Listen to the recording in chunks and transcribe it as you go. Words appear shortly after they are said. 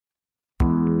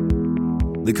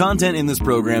The content in this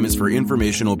program is for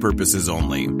informational purposes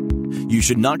only. You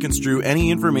should not construe any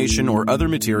information or other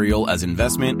material as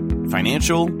investment,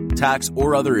 financial, tax,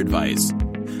 or other advice.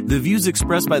 The views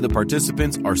expressed by the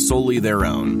participants are solely their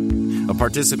own. A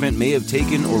participant may have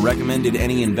taken or recommended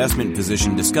any investment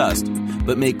position discussed,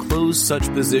 but may close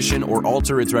such position or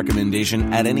alter its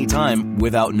recommendation at any time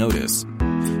without notice.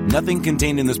 Nothing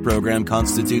contained in this program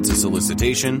constitutes a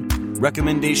solicitation,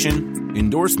 recommendation,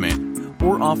 endorsement,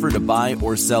 or offer to buy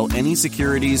or sell any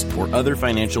securities or other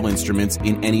financial instruments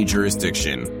in any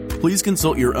jurisdiction. Please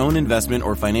consult your own investment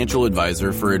or financial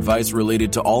advisor for advice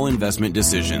related to all investment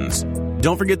decisions.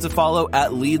 Don't forget to follow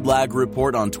at Lead Lag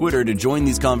Report on Twitter to join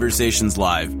these conversations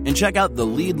live, and check out the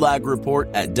Lead Lag Report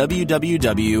at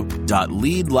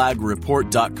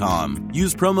www.leadlagreport.com.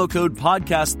 Use promo code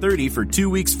podcast30 for 2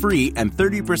 weeks free and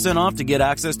 30% off to get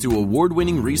access to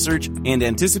award-winning research and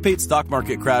anticipate stock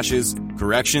market crashes,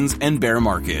 corrections, and bear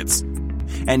markets.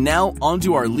 And now, on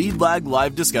to our Lead Lag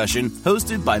Live discussion,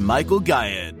 hosted by Michael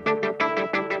Gayed.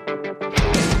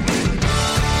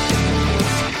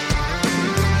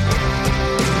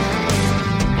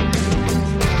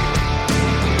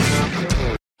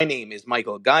 My name is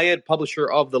Michael Gayed, publisher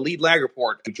of the Lead Lag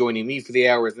Report. Joining me for the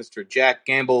hour is Mr. Jack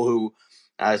Gamble, who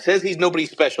says he's nobody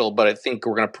special, but I think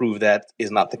we're going to prove that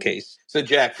is not the case. So,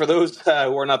 Jack, for those who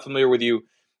are not familiar with you,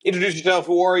 introduce yourself.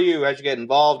 Who are you? How'd you get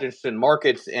involved, interested in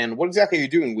markets, and what exactly are you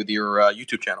doing with your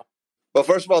YouTube channel? Well,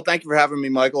 first of all, thank you for having me,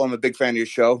 Michael. I'm a big fan of your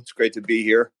show. It's great to be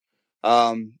here.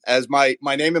 As my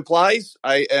name implies,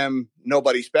 I am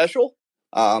nobody special.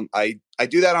 I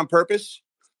do that on purpose.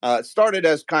 It started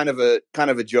as kind of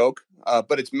a joke,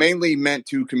 but it's mainly meant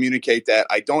to communicate that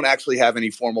I don't actually have any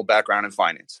formal background in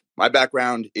finance. My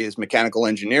background is mechanical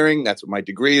engineering. That's what my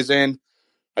degree is in.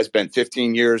 I spent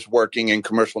 15 years working in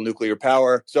commercial nuclear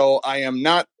power. So I am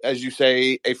not, as you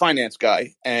say, a finance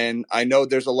guy. And I know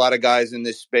there's a lot of guys in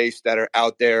this space that are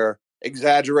out there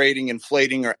exaggerating,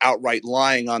 inflating, or outright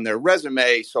lying on their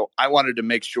resume. So I wanted to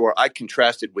make sure I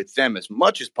contrasted with them as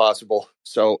much as possible.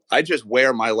 So I just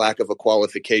wear my lack of a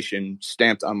qualification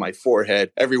stamped on my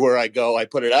forehead. Everywhere I go, I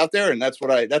put it out there, and that's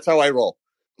how I roll.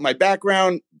 My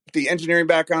background, the engineering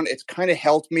background, it's kind of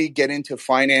helped me get into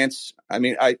finance. I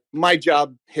mean, my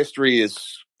job history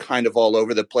is kind of all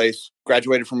over the place.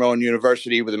 Graduated from Rowan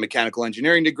University with a mechanical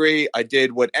engineering degree. I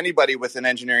did what anybody with an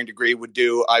engineering degree would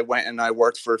do. I went and I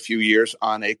worked for a few years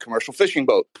on a commercial fishing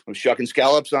boat. I was shucking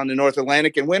scallops on the North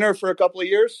Atlantic in winter for a couple of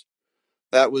years.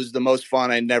 That was the most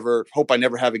fun I hope I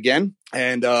never have again.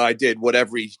 And I did what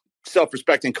every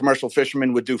self-respecting commercial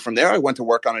fisherman would do from there. I went to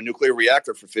work on a nuclear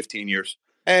reactor for 15 years.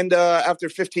 And after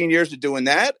 15 years of doing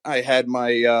that, I had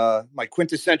my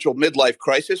quintessential midlife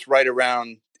crisis right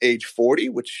around age 40,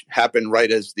 which happened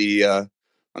right as the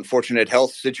unfortunate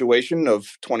health situation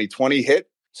of 2020 hit.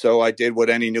 So I did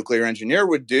what any nuclear engineer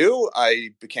would do. I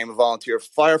became a volunteer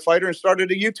firefighter and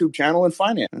started a YouTube channel in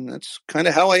finance. And that's kind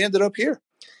of how I ended up here.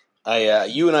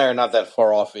 You and I are not that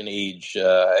far off in age.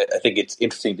 I think it's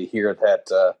interesting to hear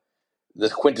that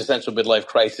this quintessential midlife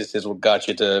crisis is what got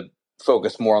you to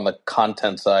focus more on the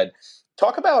content side.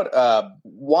 Talk about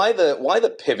why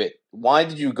the pivot. Why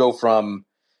did you go from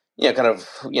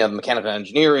mechanical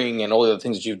engineering and all the other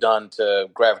things that you've done to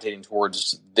gravitating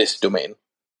towards this domain?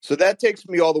 So that takes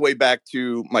me all the way back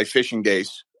to my fishing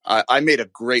days. I made a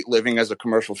great living as a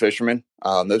commercial fisherman.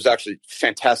 It was actually a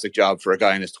fantastic job for a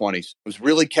guy in his 20s. Was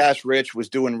really cash rich, was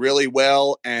doing really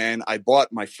well, and I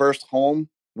bought my first home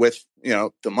with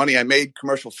the money I made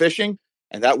commercial fishing,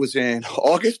 and that was in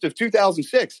August of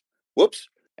 2006. Whoops.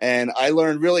 And I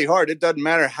learned really hard. It doesn't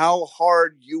matter how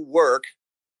hard you work,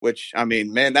 which, I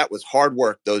mean, man, that was hard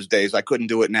work those days. I couldn't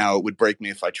do it now. It would break me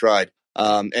if I tried.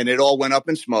 And it all went up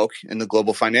in smoke in the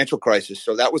global financial crisis.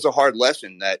 So that was a hard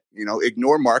lesson that,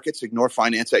 ignore markets, ignore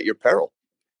finance at your peril.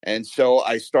 And so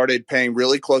I started paying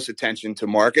really close attention to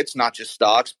markets, not just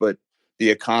stocks, but the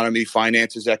economy,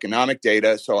 finances, economic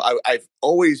data. So I've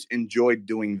always enjoyed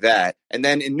doing that. And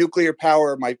then in nuclear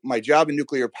power, my job in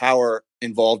nuclear power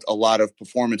involved a lot of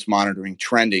performance monitoring,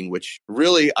 trending, which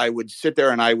really I would sit there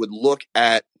and I would look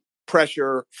at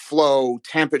pressure, flow,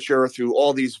 temperature through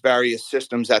all these various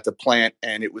systems at the plant.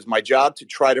 And it was my job to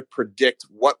try to predict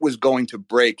what was going to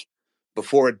break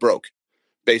before it broke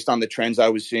based on the trends I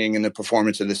was seeing in the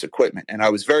performance of this equipment. And I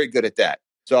was very good at that.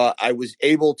 So I was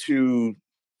able to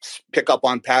pick up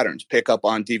on patterns, pick up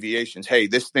on deviations. Hey,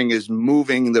 this thing is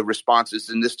moving the responses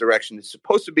in this direction. It's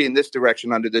supposed to be in this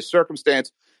direction under this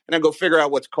circumstance. And then go figure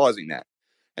out what's causing that.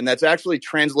 And that's actually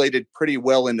translated pretty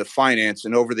well into finance.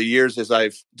 And over the years, as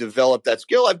I've developed that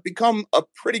skill, I've become a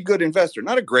pretty good investor.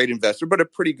 Not a great investor, but a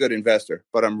pretty good investor.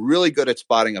 But I'm really good at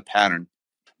spotting a pattern.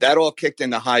 That all kicked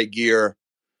into high gear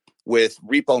with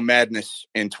repo madness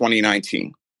in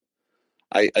 2019.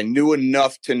 I knew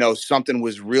enough to know something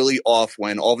was really off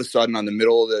when all of a sudden on the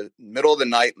middle of the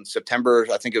night in September,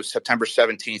 I think it was September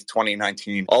 17th,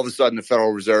 2019, all of a sudden the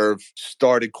Federal Reserve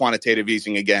started quantitative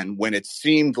easing again when it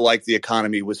seemed like the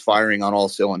economy was firing on all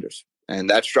cylinders. And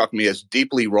that struck me as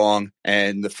deeply wrong.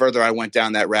 And the further I went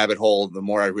down that rabbit hole, the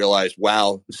more I realized,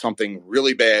 wow, something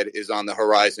really bad is on the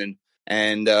horizon.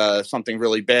 And something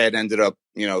really bad ended up,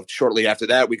 shortly after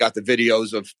that, we got the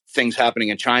videos of things happening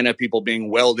in China, people being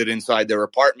welded inside their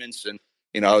apartments. And,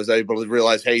 I was able to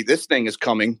realize, hey, this thing is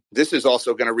coming. This is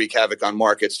also going to wreak havoc on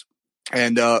markets.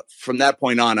 And from that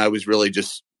point on, I was really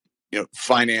just,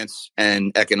 finance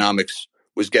and economics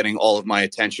was getting all of my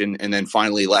attention. And then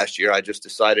finally last year, I just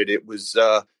decided it was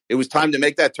time to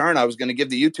make that turn. I was going to give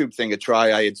the YouTube thing a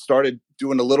try. I had started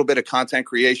doing a little bit of content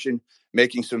creation,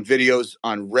 making some videos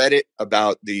on Reddit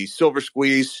about the silver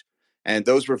squeeze, and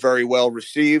those were very well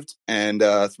received. And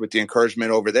with the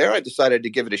encouragement over there, I decided to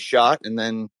give it a shot. And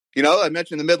then, I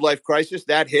mentioned the midlife crisis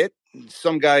that hit.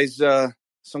 Some guys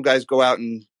go out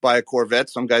and buy a Corvette.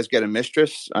 Some guys get a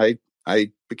mistress.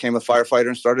 I became a firefighter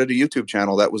and started a YouTube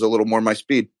channel. That was a little more my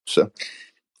speed. So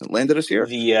it landed us here.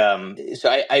 So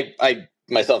I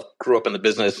myself grew up in the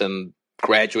business and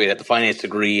graduated at the finance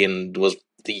degree and was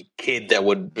the kid that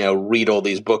would, read all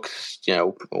these books,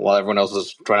 while everyone else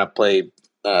was trying to play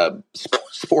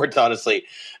sports, honestly.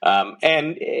 I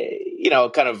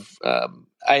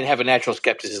have a natural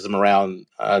skepticism around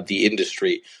the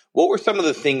industry. What were some of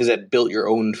the things that built your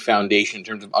own foundation in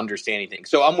terms of understanding things?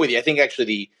 So I'm with you. I think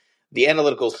actually the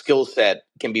analytical skill set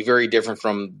can be very different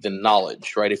from the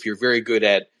knowledge, right? If you're very good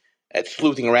at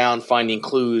sleuthing around, finding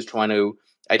clues, trying to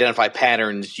identify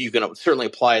patterns, you can certainly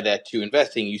apply that to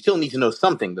investing. You still need to know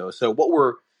something, though. So what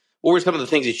were some of the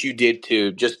things that you did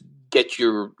to just get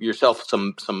yourself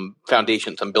some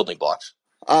foundation, some building blocks?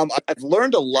 I've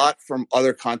learned a lot from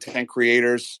other content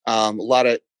creators. A lot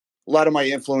of my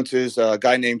influences, a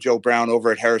guy named Joe Brown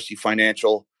over at Heresy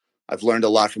Financial. I've learned a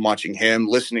lot from watching him.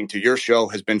 Listening to your show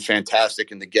has been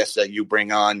fantastic, and the guests that you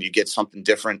bring on, you get something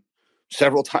different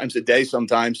several times a day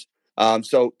sometimes.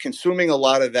 So consuming a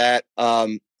lot of that,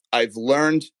 I've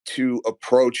learned to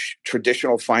approach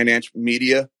traditional finance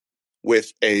media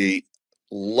with a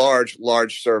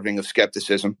large serving of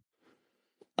skepticism.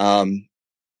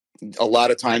 A lot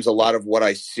of times, a lot of what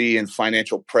I see in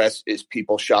financial press is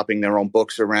people shopping their own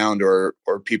books around or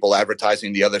people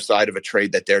advertising the other side of a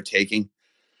trade that they're taking.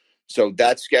 So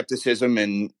that skepticism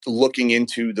and looking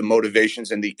into the motivations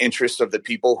and the interests of the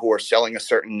people who are selling a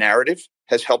certain narrative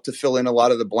has helped to fill in a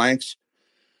lot of the blanks.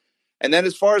 And then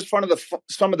as far as some of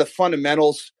the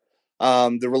fundamentals,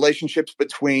 the relationships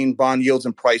between bond yields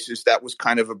and prices, that was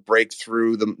kind of a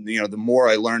breakthrough. The more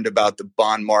I learned about the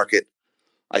bond market,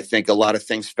 I think a lot of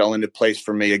things fell into place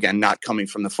for me. Again, not coming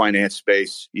from the finance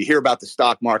space. You hear about the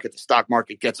stock market. The stock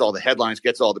market gets all the headlines,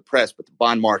 gets all the press, but the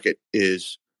bond market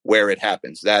is where it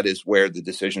happens. That is where the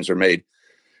decisions are made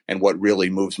and what really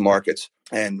moves markets.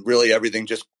 And really everything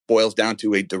just boils down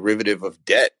to a derivative of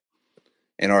debt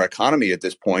in our economy at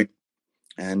this point.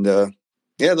 And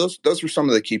those were some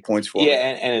of the key points for me. Yeah,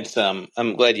 and it's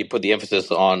I'm glad you put the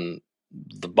emphasis on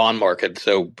the bond market.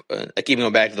 So I keep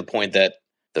going back to the point that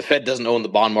the Fed doesn't own the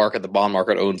bond market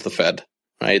owns the Fed,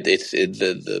 right?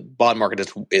 The bond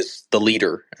market is the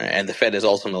leader, and the Fed is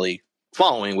ultimately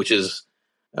following, which is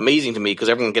amazing to me because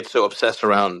everyone gets so obsessed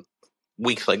around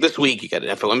weeks like this week. You got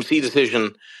an FOMC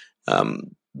decision.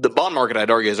 The bond market,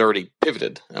 I'd argue, has already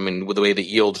pivoted. I mean, with the way the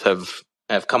yields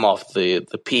have come off the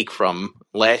peak from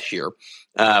last year.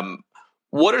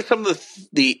 What are some of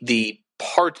the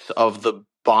parts of the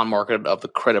bond market, of the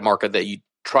credit market, that you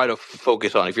try to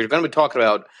focus on? If you're going to be talking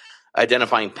about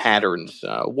identifying patterns,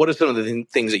 what are some of the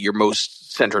things that you're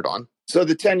most centered on? So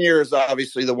the 10-year is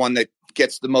obviously the one that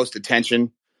gets the most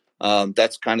attention.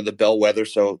 That's kind of the bellwether.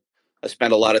 So I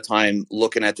spent a lot of time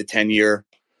looking at the 10-year.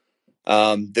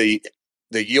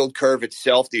 The yield curve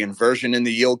itself, the inversion in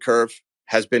the yield curve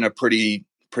has been a pretty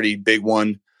big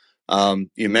one.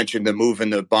 You mentioned the move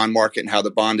in the bond market and how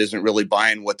the bond isn't really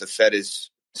buying what the Fed is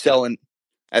selling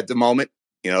at the moment.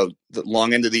 The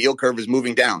long end of the yield curve is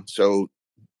moving down. So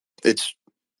it's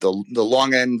the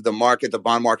long end of the market, the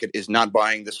bond market is not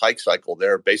buying this hike cycle.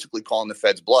 They're basically calling the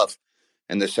Fed's bluff.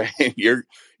 And they're saying, you're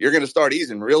going to start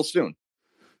easing real soon.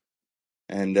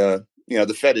 And,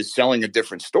 the Fed is selling a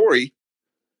different story,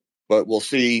 but we'll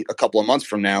see a couple of months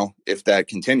from now if that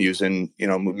continues. And,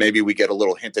 maybe we get a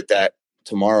little hint at that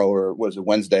tomorrow, or was it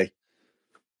Wednesday,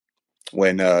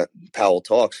 when Powell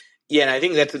talks. Yeah, and I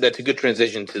think that's a good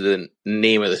transition to the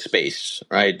name of the space,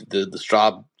 right? The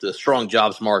strong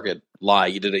jobs market lie.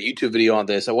 You did a YouTube video on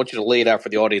this. I want you to lay it out for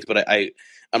the audience, but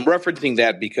I'm referencing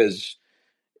that because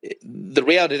the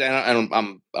reality is, and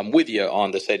I'm with you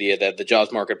on this idea that the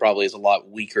jobs market probably is a lot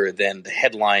weaker than the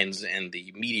headlines and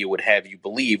the media would have you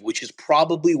believe, which is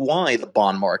probably why the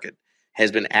bond market has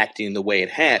been acting the way it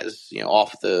has,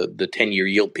 off the 10-year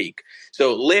yield peak.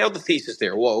 So lay out the thesis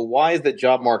there. Well, why is the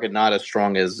job market not as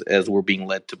strong as we're being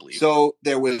led to believe? So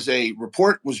there was a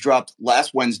report was dropped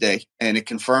last Wednesday, and it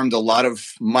confirmed a lot of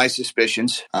my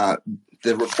suspicions.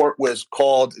 The report was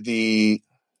called I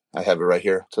have it right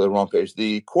here to the wrong page,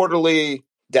 the Quarterly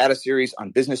Data Series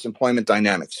on Business Employment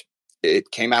Dynamics.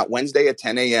 It came out Wednesday at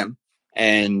 10 a.m.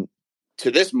 And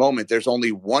to this moment, there's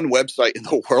only one website in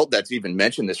the world that's even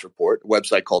mentioned this report, a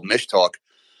website called Mishtalk.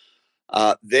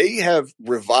 They have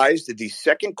revised the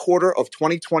second quarter of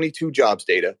 2022 jobs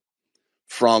data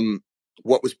from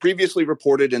what was previously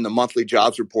reported in the monthly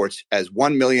jobs reports as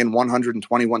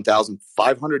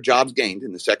 1,121,500 jobs gained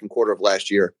in the second quarter of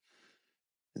last year.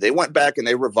 They went back and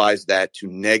they revised that to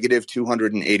negative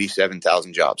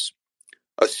 287,000 jobs,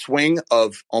 a swing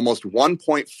of almost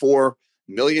 1.4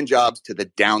 million jobs to the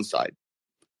downside.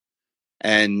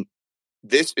 And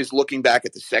this is looking back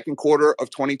at the second quarter of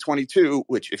 2022,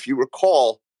 which, if you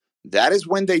recall, that is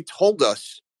when they told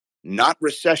us not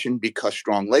recession because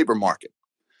strong labor market.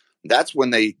 That's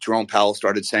when Jerome Powell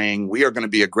started saying we are going to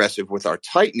be aggressive with our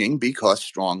tightening because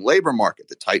strong labor market,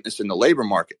 the tightness in the labor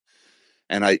market.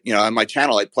 And on my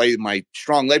channel, I play my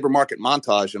strong labor market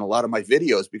montage in a lot of my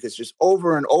videos because just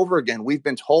over and over again, we've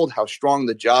been told how strong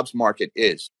the jobs market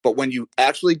is. But when you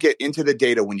actually get into the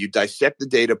data, when you dissect the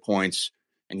data points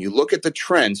and you look at the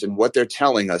trends and what they're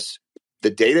telling us,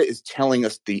 the data is telling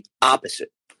us the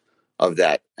opposite of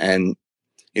that. And,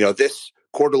 this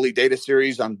quarterly data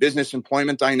series on business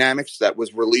employment dynamics that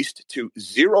was released to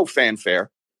zero fanfare,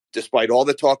 despite all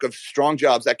the talk of strong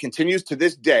jobs, that continues to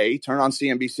this day. Turn on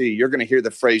CNBC, you're going to hear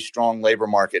the phrase strong labor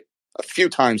market a few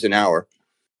times an hour.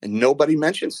 And nobody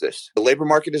mentions this. The labor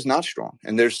market is not strong.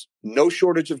 And there's no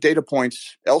shortage of data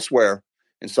points elsewhere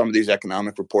in some of these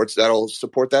economic reports that'll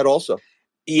support that also.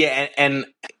 Yeah, and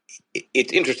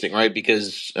it's interesting, right?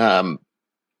 Because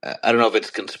I don't know if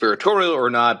it's conspiratorial or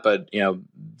not, but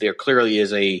there clearly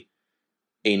is a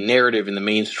narrative in the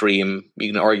mainstream.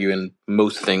 You can argue in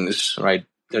most things, right?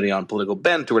 Depending on political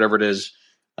bent or whatever it is.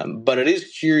 But it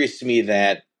is curious to me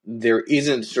that there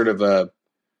isn't sort of an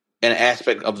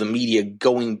aspect of the media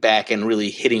going back and really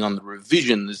hitting on the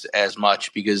revisions as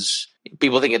much because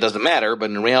people think it doesn't matter, but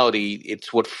in reality,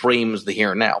 it's what frames the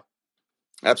here and now.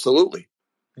 Absolutely.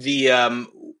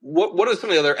 What are some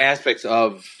of the other aspects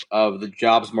of the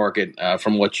jobs market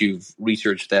from what you've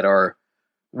researched that are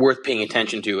worth paying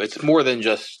attention to? It's more than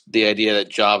just the idea that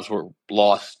jobs were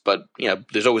lost, but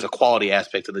there's always a quality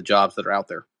aspect to the jobs that are out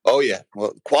there. Oh yeah,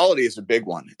 well, quality is a big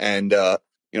one, and I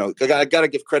got to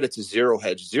give credit to Zero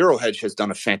Hedge. Zero Hedge has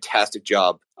done a fantastic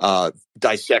job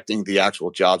dissecting the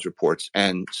actual jobs reports,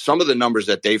 and some of the numbers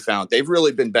that they found, they've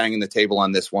really been banging the table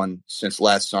on this one since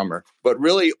last summer. But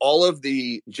really, all of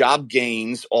the job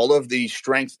gains, all of the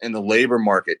strength in the labor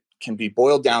market can be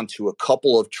boiled down to a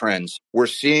couple of trends. We're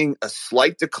seeing a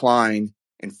slight decline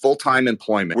in full-time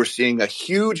employment. We're seeing a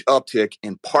huge uptick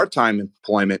in part-time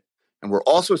employment, and we're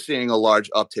also seeing a large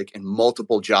uptick in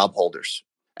multiple job holders.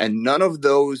 And none of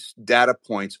those data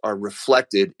points are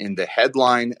reflected in the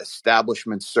headline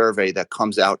establishment survey that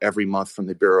comes out every month from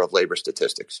the Bureau of Labor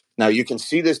Statistics. Now, you can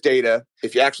see this data.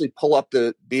 If you actually pull up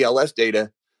the BLS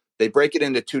data, they break it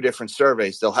into two different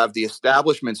surveys. They'll have the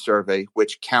establishment survey,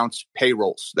 which counts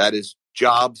payrolls, that is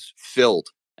jobs filled.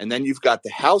 And then you've got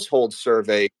the household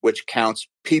survey, which counts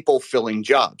people filling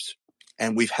jobs.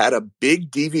 And we've had a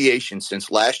big deviation since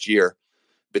last year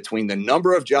between the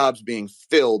number of jobs being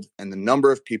filled and the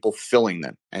number of people filling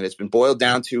them. And it's been boiled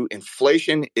down to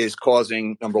inflation is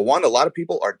causing, number one, a lot of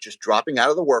people are just dropping out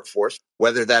of the workforce,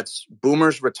 whether that's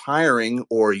boomers retiring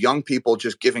or young people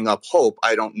just giving up hope,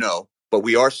 I don't know. But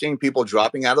we are seeing people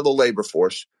dropping out of the labor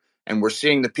force, and we're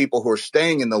seeing the people who are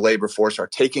staying in the labor force are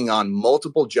taking on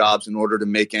multiple jobs in order to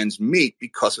make ends meet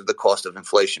because of the cost of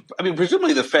inflation. I mean,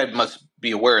 presumably the Fed must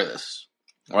be aware of this,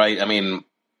 right? I mean,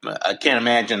 I can't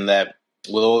imagine that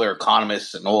with all their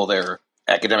economists and all their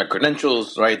academic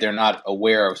credentials, right, they're not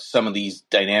aware of some of these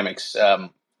dynamics.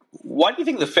 Why do you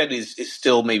think the Fed is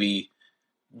still maybe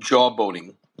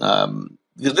jawboning?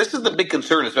 Because this is the big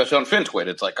concern, especially on FinTwit.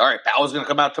 It's like, all right, Powell's going to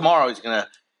come out tomorrow. He's going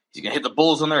to hit the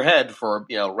bulls on their head for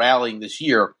rallying this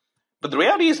year. But the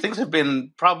reality is things have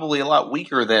been probably a lot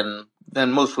weaker than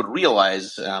most would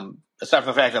realize. Aside from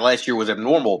the fact that last year was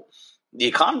abnormal, the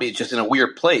economy is just in a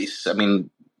weird place. I mean,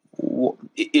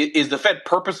 is the Fed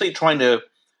purposely trying to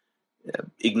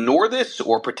ignore this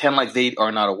or pretend like they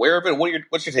are not aware of it?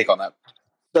 What's your take on that?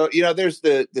 So, there's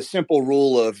the simple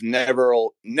rule of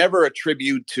never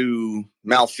attribute to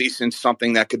malfeasance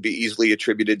something that could be easily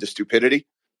attributed to stupidity.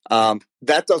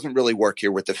 That doesn't really work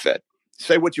here with the Fed.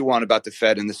 Say what you want about the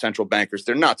Fed and the central bankers.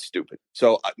 They're not stupid.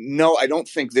 So, no, I don't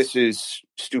think this is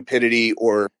stupidity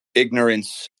or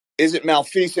ignorance. Is it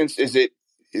malfeasance? Is it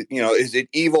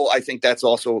evil? I think that's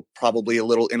also probably a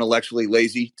little intellectually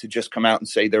lazy to just come out and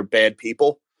say they're bad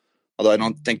people, although I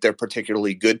don't think they're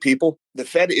particularly good people. The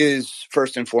Fed is,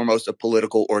 first and foremost, a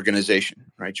political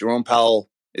organization, right? Jerome Powell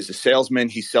is a salesman.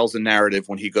 He sells a narrative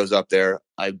when he goes up there.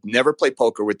 I never play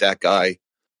poker with that guy.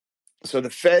 So the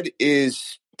Fed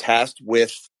is tasked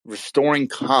with restoring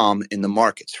calm in the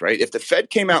markets, right? If the Fed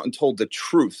came out and told the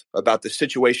truth about the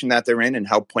situation that they're in and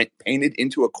how painted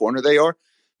into a corner they are,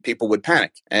 people would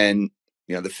panic. And,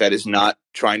 the Fed is not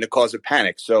trying to cause a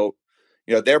panic. So,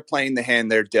 they're playing the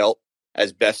hand they're dealt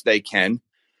as best they can.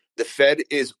 The Fed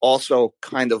is also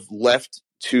kind of left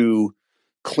to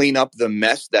clean up the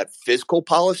mess that fiscal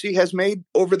policy has made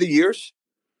over the years,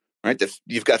 right?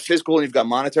 You've got fiscal and you've got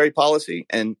monetary policy,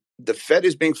 and the Fed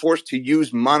is being forced to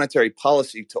use monetary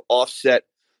policy to offset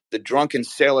the drunken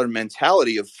sailor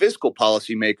mentality of fiscal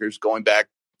policymakers going back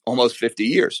almost 50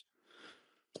 years.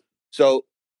 So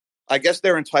I guess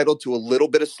they're entitled to a little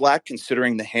bit of slack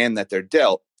considering the hand that they're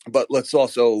dealt. But let's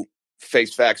also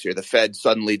face facts here. The Fed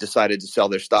suddenly decided to sell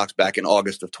their stocks back in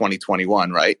August of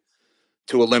 2021, right?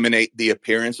 To eliminate the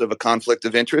appearance of a conflict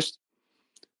of interest.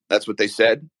 That's what they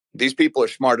said. These people are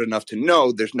smart enough to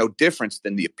know there's no difference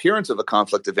than the appearance of a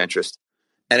conflict of interest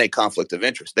and a conflict of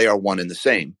interest. They are one and the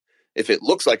same. If it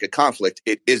looks like a conflict,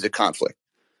 it is a conflict.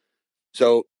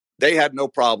 So they had no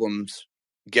problems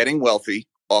getting wealthy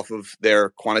off of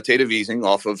their quantitative easing,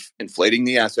 off of inflating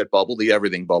the asset bubble, the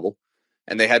everything bubble.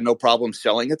 And they had no problem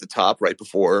selling at the top right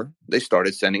before they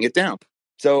started sending it down.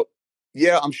 So,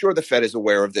 yeah, I'm sure the Fed is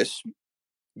aware of this,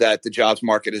 that the jobs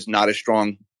market is not as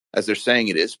strong as they're saying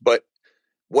it is. But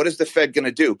what is the Fed going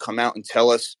to do? Come out and tell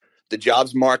us the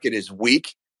jobs market is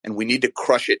weak and we need to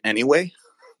crush it anyway?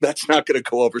 That's not going to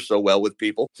go over so well with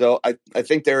people. So I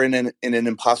think they're in an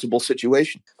impossible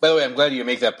situation. By the way, I'm glad you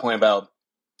make that point about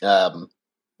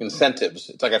incentives.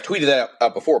 It's like I've tweeted that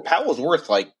out before. Powell's worth,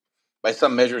 by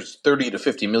some measures, $30 to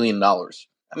 $50 million. I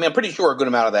mean, I'm pretty sure a good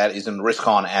amount of that is in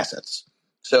risk-on assets.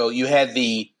 So you had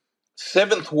the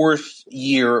seventh worst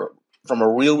year from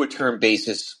a real return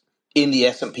basis in the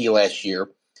S&P last year.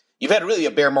 You've had really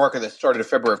a bear market that started in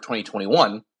February of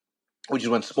 2021, which is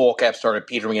when small caps started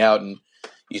petering out and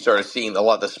you started seeing a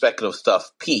lot of the speculative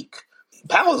stuff peak.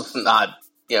 Powell's not,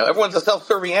 everyone's a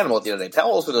self-serving animal at the end of the day.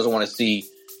 Powell also doesn't want to see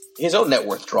his own net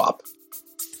worth drop.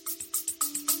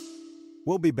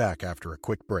 We'll be back after a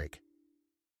quick break.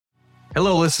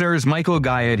 Hello, listeners. Michael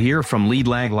Guyette here from Lead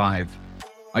Lag Live.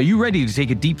 Are you ready to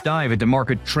take a deep dive into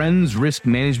market trends, risk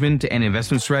management, and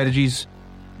investment strategies?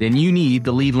 Then you need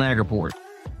the Lead Lag Report.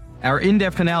 Our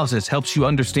in-depth analysis helps you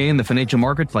understand the financial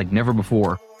markets like never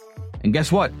before. And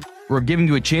guess what? We're giving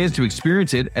you a chance to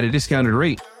experience it at a discounted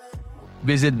rate.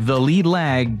 Visit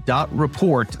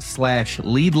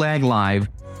theleadlag.report/leadlaglive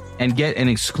and get an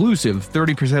exclusive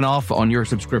 30% off on your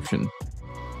subscription.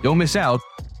 Don't miss out.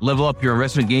 Level up your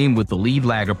investment game with the Lead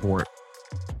Lag Report.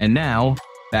 And now,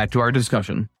 back to our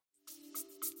discussion.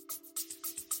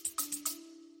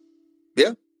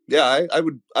 Yeah, I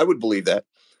would believe that.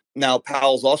 Now,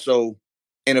 Powell's also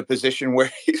in a position where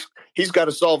he's got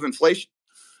to solve inflation.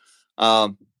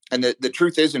 And the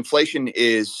truth is, inflation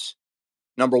is,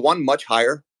 number one, much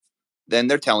higher than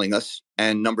they're telling us.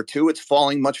 And number two, it's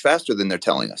falling much faster than they're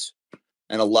telling us.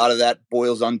 And a lot of that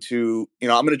boils onto, I'm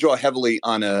going to draw heavily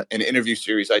on an interview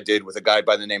series I did with a guy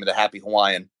by the name of the Happy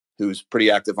Hawaiian, who's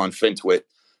pretty active on FinTwit.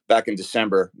 Back in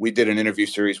December, we did an interview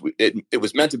series. It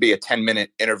was meant to be a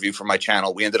 10-minute interview for my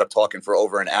channel. We ended up talking for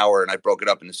over an hour, and I broke it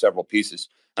up into several pieces.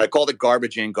 And I called it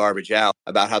Garbage In, Garbage Out,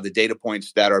 about how the data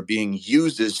points that are being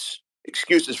used as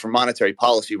excuses for monetary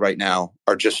policy right now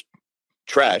are just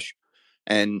trash.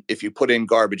 And if you put in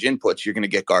garbage inputs, you're going to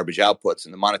get garbage outputs.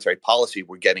 And the monetary policy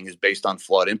we're getting is based on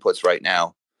flawed inputs right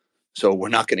now. So we're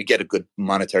not going to get a good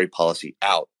monetary policy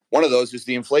out. One of those is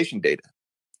the inflation data.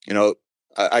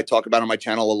 I talk about on my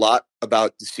channel a lot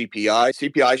about the CPI.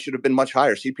 CPI should have been much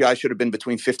higher. CPI should have been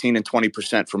between 15 and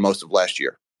 20% for most of last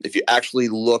year. If you actually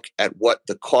look at what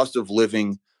the cost of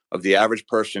living of the average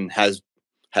person has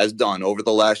done over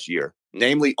the last year,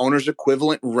 namely owner's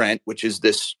equivalent rent, which is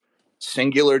this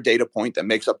singular data point that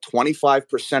makes up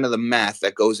 25% of the math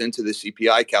that goes into the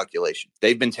CPI calculation.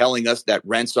 They've been telling us that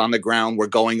rents on the ground were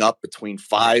going up between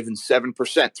 5 and 7%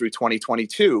 through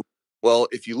 2022. Well,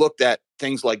 if you looked at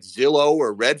things like Zillow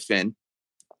or Redfin,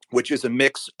 which is a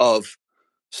mix of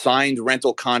signed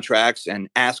rental contracts and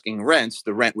asking rents,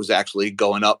 the rent was actually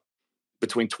going up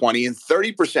between 20 and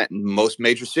 30% in most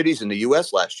major cities in the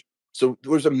US last year. So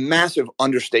there was a massive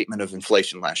understatement of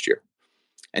inflation last year.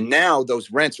 And now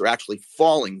those rents are actually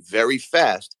falling very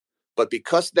fast. But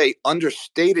because they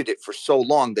understated it for so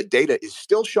long, the data is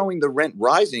still showing the rent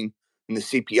rising in the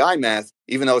CPI math,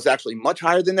 even though it's actually much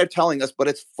higher than they're telling us, but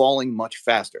it's falling much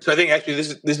faster. So I think actually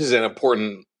this is an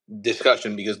important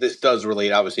discussion because this does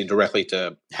relate obviously directly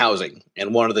to housing.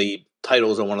 And one of the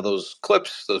titles on one of those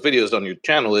clips, those videos on your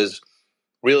channel is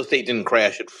Real Estate Didn't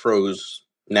Crash, It Froze,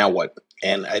 Now What?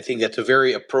 And I think that's a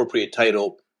very appropriate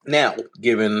title now,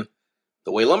 given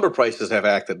the way lumber prices have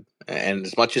acted. And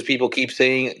as much as people keep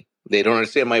saying they don't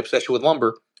understand my obsession with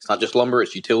lumber, it's not just lumber,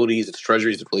 it's utilities, it's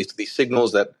treasuries, it relates to these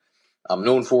signals that I'm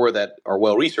known for that are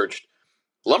well researched.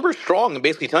 Lumber is strong and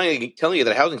basically telling you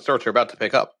that housing starts are about to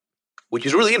pick up, which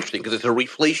is really interesting because it's a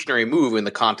reflationary move in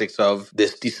the context of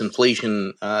this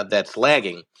disinflation that's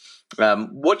lagging.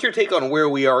 What's your take on where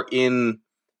we are in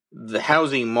the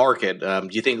housing market? Do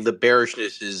you think the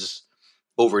bearishness is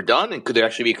overdone, and could there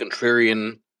actually be a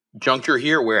contrarian juncture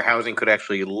here where housing could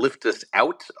actually lift us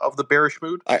out of the bearish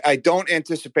mood? I don't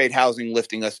anticipate housing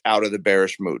lifting us out of the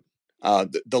bearish mood.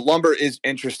 The lumber is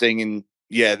interesting, and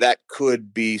yeah, that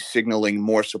could be signaling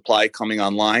more supply coming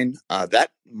online.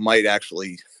 That might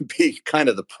actually be kind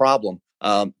of the problem.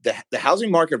 The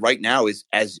housing market right now is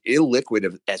as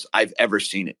illiquid as I've ever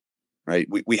seen it. Right,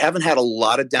 we haven't had a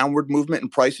lot of downward movement in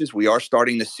prices. We are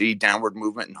starting to see downward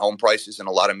movement in home prices in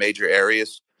a lot of major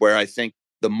areas, where I think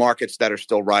the markets that are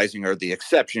still rising are the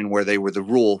exception, where they were the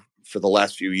rule for the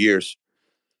last few years.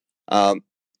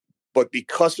 But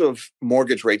because of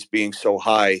mortgage rates being so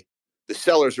high, the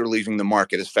sellers are leaving the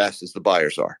market as fast as the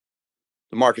buyers are.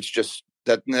 The market's just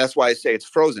that's why I say it's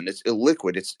frozen. It's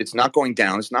illiquid. It's not going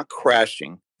down. It's not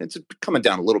crashing. It's coming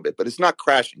down a little bit, but it's not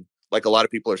crashing like a lot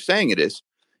of people are saying it is.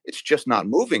 It's just not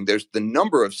moving. There's the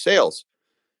number of sales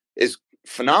is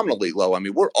phenomenally low. I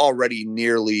mean, we're already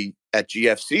nearly at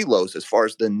GFC lows as far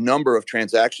as the number of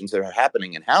transactions that are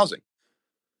happening in housing.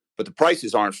 But the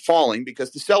prices aren't falling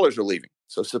because the sellers are leaving.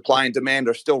 So supply and demand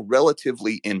are still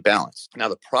relatively in balance. Now,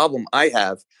 the problem I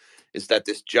have is that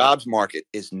this jobs market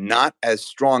is not as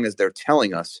strong as they're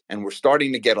telling us. And we're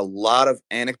starting to get a lot of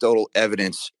anecdotal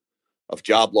evidence of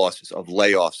job losses, of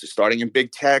layoffs. It's starting in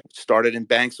big tech, started in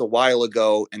banks a while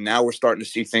ago. And now we're starting to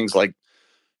see things like,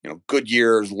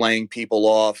 Goodyear's laying people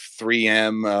off,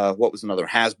 3M, what was another?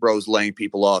 Hasbro's laying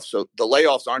people off. So the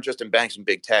layoffs aren't just in banks and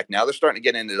big tech. Now they're starting to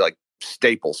get into like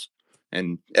staples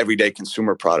and everyday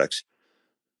consumer products.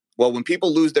 Well, when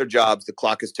people lose their jobs, the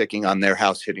clock is ticking on their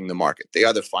house hitting the market. They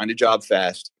either find a job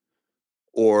fast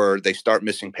or they start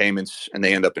missing payments and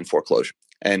they end up in foreclosure.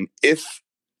 And if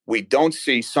we don't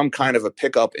see some kind of a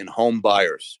pickup in home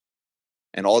buyers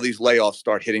and all these layoffs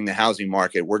start hitting the housing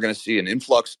market, we're going to see an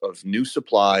influx of new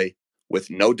supply with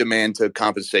no demand to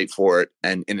compensate for it.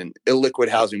 And in an illiquid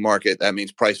housing market, that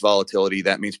means price volatility.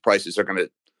 That means prices are going to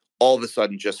all of a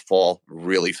sudden just fall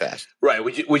really fast. Right,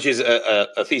 which is a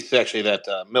thesis actually that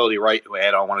Melody Wright, who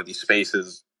had on one of these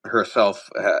spaces herself,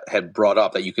 had brought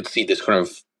up, that you could see this kind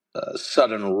of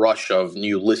sudden rush of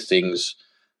new listings,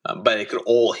 but it could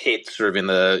all hit sort of in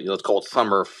the, let's call it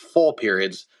summer, fall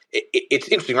periods. It's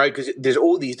interesting, right? Because there's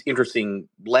all these interesting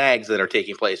lags that are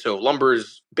taking place. So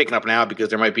lumber's picking up now because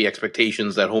there might be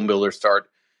expectations that home builders start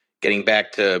getting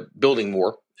back to building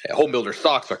more. Home builder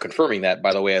stocks are confirming that,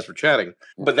 by the way, as we're chatting.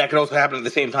 But that could also happen at the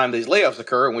same time these layoffs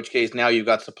occur, in which case now you've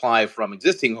got supply from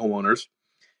existing homeowners.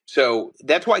 So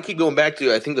that's why I keep going back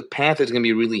to, I think the path is going to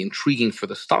be really intriguing for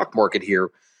the stock market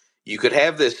here. You could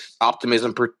have this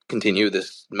optimism continue,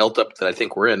 this melt up that I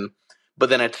think we're in. But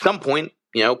then at some point,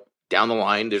 down the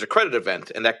line, there's a credit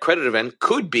event. And that credit event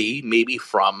could be maybe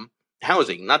from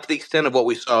housing, not to the extent of what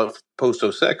we saw post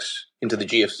 06 into the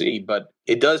GFC. But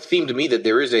it does seem to me that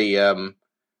there is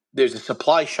there's a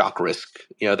supply shock risk,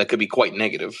 that could be quite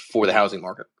negative for the housing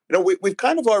market. We've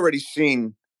kind of already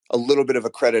seen a little bit of a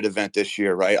credit event this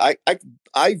year, right?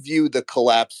 I view the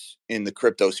collapse in the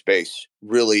crypto space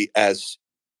really as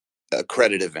a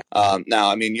credit event. Now,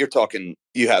 I mean,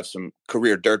 you have some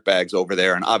career dirtbags over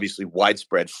there and obviously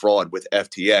widespread fraud with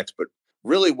FTX. But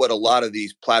really what a lot of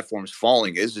these platforms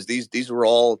falling is these were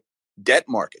all debt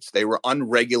markets. They were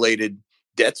unregulated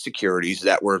debt securities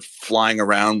that were flying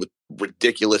around with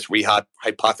ridiculous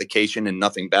hypothecation and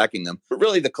nothing backing them. But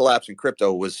really the collapse in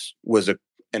crypto was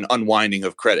an unwinding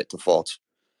of credit defaults.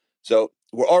 So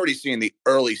we're already seeing the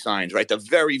early signs, right? The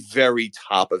very, very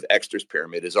top of Exter's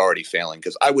pyramid is already failing,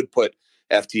 because I would put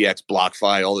FTX,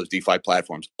 BlockFi, all those DeFi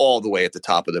platforms, all the way at the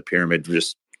top of the pyramid,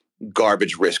 just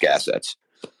garbage risk assets.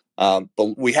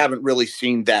 But we haven't really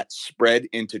seen that spread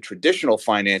into traditional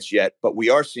finance yet, but we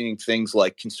are seeing things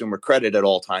like consumer credit at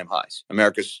all-time highs.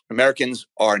 Americans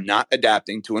are not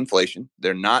adapting to inflation.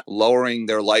 They're not lowering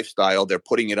their lifestyle. They're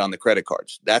putting it on the credit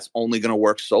cards. That's only going to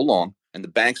work so long. And the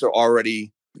banks are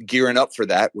already gearing up for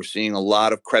that. We're seeing a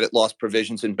lot of credit loss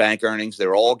provisions in bank earnings.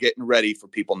 They're all getting ready for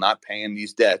people not paying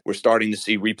these debts. We're starting to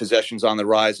see repossessions on the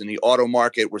rise in the auto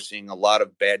market. We're seeing a lot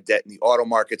of bad debt in the auto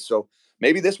market. So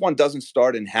maybe this one doesn't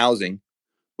start in housing,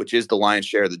 which is the lion's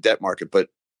share of the debt market. But,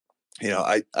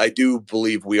 I do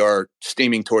believe we are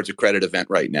steaming towards a credit event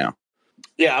right now.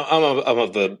 Yeah, I'm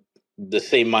of the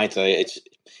same mindset.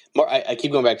 I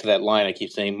keep going back to that line. I keep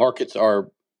saying markets are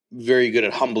very good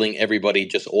at humbling everybody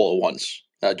just all at once,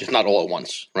 just not all at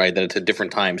once, right? That it's a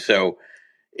different time. So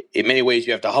in many ways,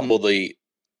 you have to humble the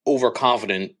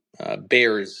overconfident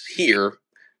bears here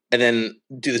and then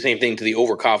do the same thing to the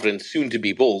overconfident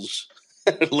soon-to-be bulls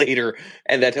later,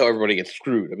 and that's how everybody gets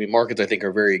screwed. I mean, markets, I think,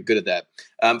 are very good at that.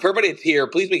 For everybody that's here,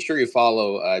 please make sure you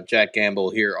follow Jack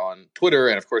Gamble here on Twitter,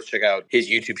 and of course, check out his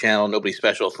YouTube channel, Nobody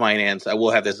Special Finance. I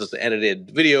will have this as an edited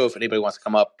video. If anybody wants to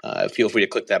come up, feel free to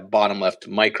click that bottom left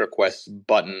mic request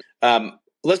button.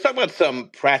 Let's talk about some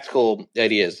practical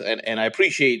ideas, and I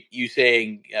appreciate you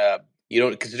saying you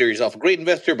don't consider yourself a great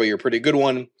investor, but you're a pretty good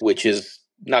one, which is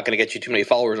not going to get you too many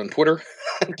followers on Twitter,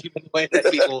 given the way that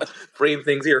people frame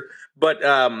things here. But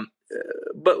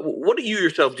what are you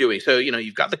yourself doing? So,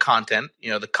 you've got the content,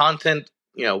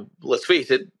 let's face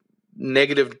it,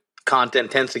 negative content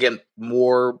tends to get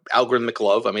more algorithmic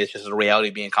love. I mean, it's just a reality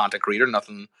of being a content creator.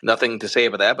 Nothing to say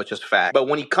about that, but just fact. But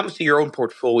when it comes to your own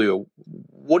portfolio,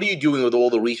 what are you doing with all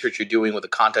the research you're doing, with the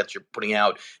content you're putting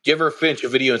out? Do you ever finish a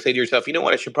video and say to yourself, you know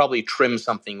what, I should probably trim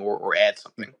something or add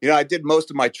something? I did most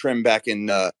of my trim back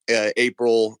in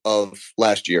April of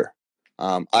last year.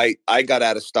 I got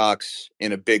out of stocks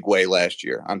in a big way last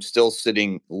year. I'm still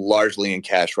sitting largely in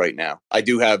cash right now. I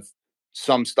do have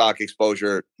some stock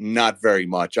exposure, not very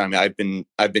much. I mean,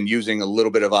 I've been using a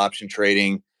little bit of option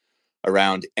trading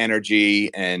around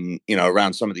energy and,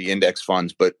 around some of the index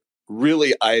funds, but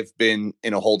really I've been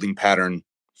in a holding pattern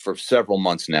for several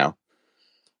months now.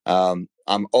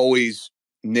 I'm always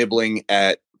nibbling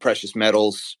at precious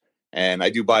metals, and I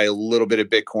do buy a little bit of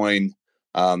Bitcoin.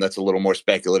 That's a little more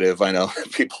speculative. I know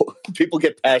people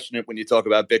get passionate when you talk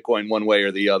about Bitcoin one way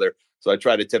or the other. So I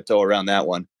try to tiptoe around that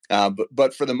one.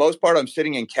 But for the most part, I'm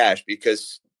sitting in cash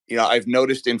because, I've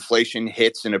noticed inflation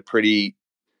hits in a pretty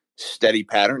steady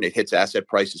pattern. It hits asset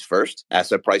prices first.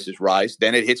 Asset prices rise.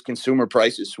 Then it hits consumer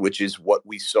prices, which is what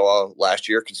we saw last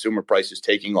year, consumer prices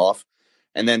taking off.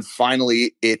 And then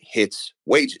finally, it hits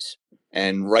wages.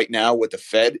 And right now, what the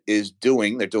Fed is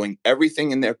doing, they're doing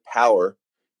everything in their power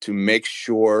to make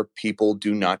sure people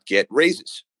do not get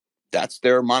raises. That's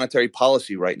their monetary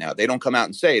policy right now. They don't come out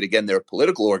and say it. Again, they're a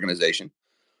political organization.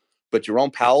 But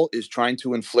Jerome Powell is trying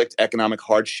to inflict economic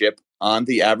hardship on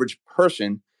the average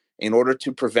person in order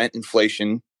to prevent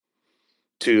inflation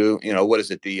to,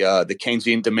 the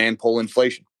Keynesian demand pull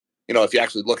inflation. If you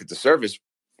actually look at the surface,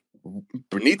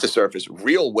 beneath the surface,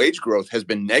 real wage growth has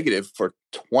been negative for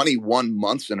 21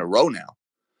 months in a row now,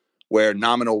 where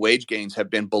nominal wage gains have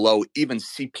been below even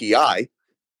CPI,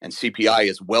 and CPI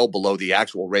is well below the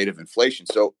actual rate of inflation.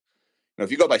 So, if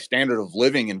you go by standard of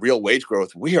living and real wage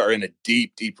growth, we are in a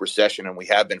deep, deep recession, and we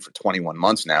have been for 21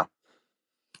 months now.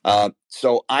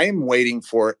 So I am waiting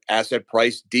for asset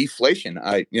price deflation.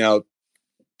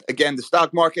 Again, the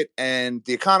stock market and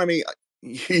the economy,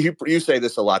 you say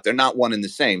this a lot, they're not one and the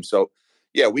same. So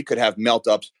yeah, we could have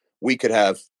melt-ups. We could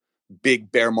have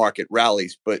big bear market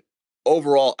rallies. But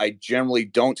overall, I generally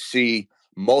don't see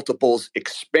multiples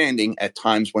expanding at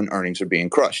times when earnings are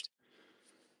being crushed.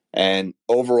 And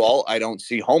overall, I don't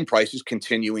see home prices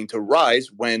continuing to rise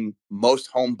when most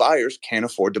home buyers can't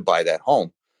afford to buy that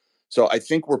home. So I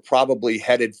think we're probably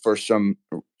headed for some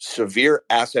severe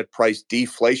asset price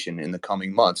deflation in the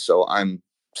coming months. So I'm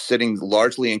sitting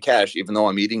largely in cash, even though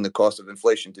I'm eating the cost of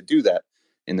inflation to do that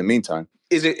in the meantime.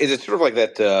 Is it sort of like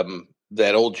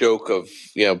that old joke of,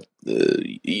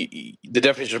 the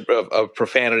definition of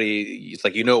profanity? It's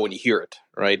like, when you hear it,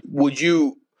 right?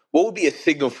 What would be a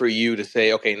signal for you to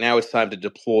say, okay, now it's time to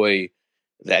deploy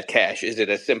that cash? Is it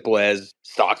as simple as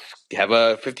stocks have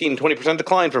a 15, 20%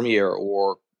 decline from here,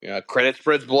 or credit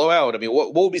spreads blow out? I mean,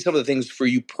 what would be some of the things for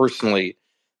you personally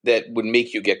that would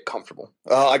make you get comfortable?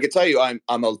 I can tell you I'm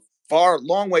a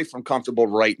long way from comfortable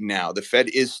right now. The Fed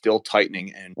is still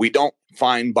tightening, and we don't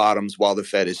find bottoms while the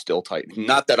Fed is still tightening.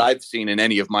 Not that I've seen in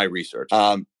any of my research.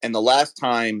 And the last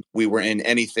time we were in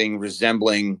anything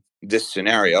resembling this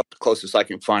scenario. The closest I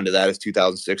can find to that is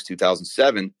 2006,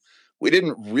 2007. We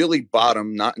didn't really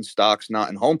bottom, not in stocks, not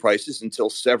in home prices, until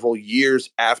several years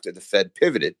after the Fed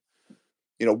pivoted.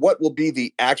 What will be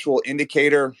the actual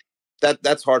indicator?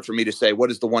 That's hard for me to say.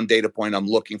 What is the one data point I'm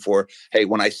looking for? Hey,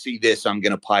 when I see this, I'm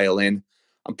going to pile in.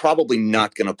 I'm probably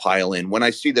not going to pile in. When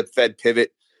I see the Fed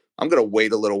pivot, I'm going to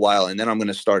wait a little while, and then I'm going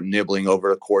to start nibbling over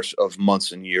the course of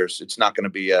months and years. It's not going to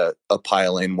be a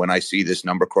pile in when I see this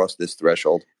number cross this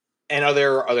threshold. And are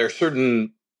there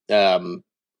certain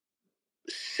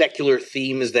secular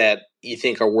themes that you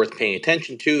think are worth paying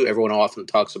attention to? Everyone often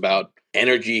talks about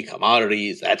energy,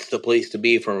 commodities. That's the place to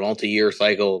be for a multi-year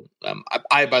cycle.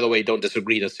 I, by the way, don't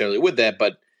disagree necessarily with that,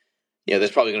 but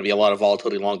there's probably going to be a lot of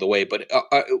volatility along the way. But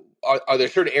are there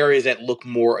certain areas that look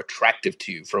more attractive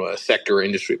to you from a sector or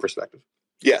industry perspective?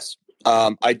 Yes.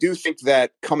 I do think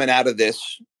that coming out of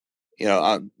this,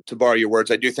 to borrow your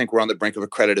words, I do think we're on the brink of a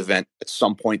credit event at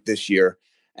some point this year.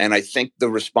 And I think the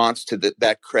response to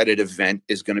that credit event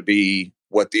is going to be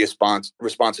what the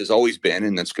response has always been,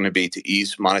 and that's going to be to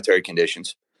ease monetary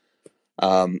conditions.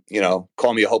 Call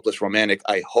me a hopeless romantic.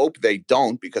 I hope they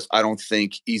don't, because I don't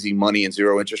think easy money and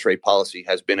zero interest rate policy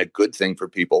has been a good thing for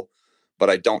people. But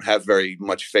I don't have very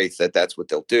much faith that that's what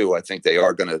they'll do. I think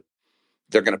they're going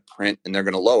to print and they're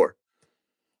going to lower.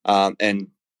 And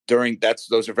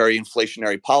those are very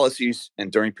inflationary policies.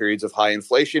 And during periods of high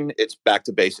inflation, it's back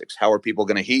to basics. How are people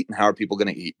going to heat and how are people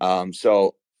going to eat?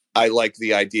 So I like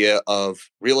the idea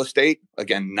of real estate.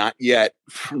 Again, not yet,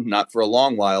 not for a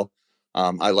long while.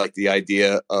 I like the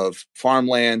idea of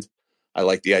farmland. I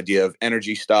like the idea of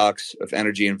energy stocks, of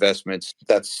energy investments.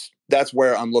 That's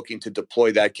where I'm looking to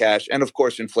deploy that cash. And of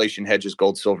course, inflation hedges,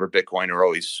 gold, silver, Bitcoin are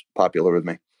always popular with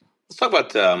me. Let's talk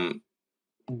about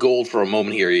gold for a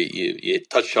moment here. You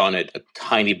touched on it a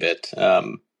tiny bit.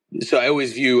 So I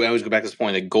always go back to this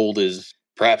point that gold is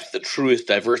perhaps the truest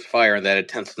diversifier, in that it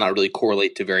tends to not really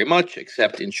correlate to very much,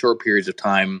 except in short periods of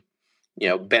time,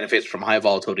 benefits from high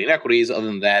volatility in equities. Other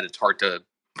than that, it's hard to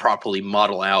properly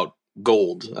model out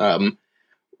gold.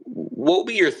 What would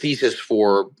be your thesis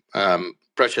for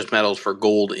precious metals, for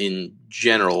gold in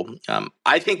general?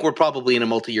 I think we're probably in a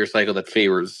multi-year cycle that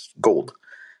favors gold.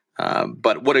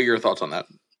 But what are your thoughts on that?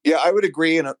 Yeah, I would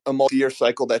agree in a multi-year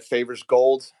cycle that favors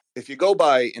gold. If you go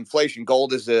by inflation,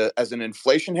 gold as an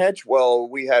inflation hedge, well,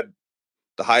 we had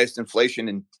the highest inflation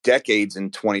in decades in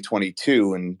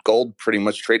 2022, and gold pretty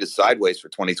much traded sideways for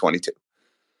 2022.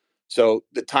 So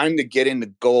the time to get into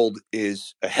gold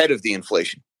is ahead of the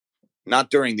inflation, not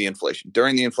during the inflation.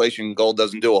 During the inflation, gold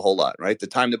doesn't do a whole lot, right? The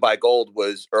time to buy gold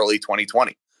was early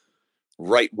 2020,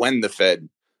 right when the Fed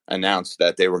announced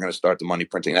that they were going to start the money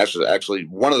printing. Actually,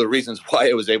 one of the reasons why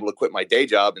I was able to quit my day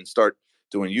job and start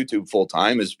doing YouTube full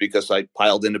time is because I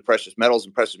piled into precious metals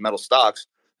and precious metal stocks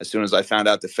as soon as I found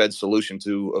out the Fed's solution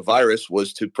to a virus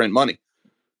was to print money.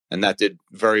 And that did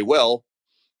very well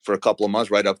for a couple of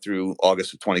months, right up through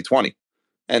August of 2020.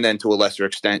 And then to a lesser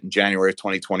extent in January of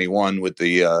 2021 with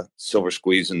the silver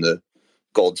squeeze, and the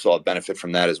gold saw a benefit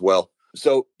from that as well.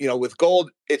 So, with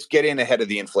gold, it's getting ahead of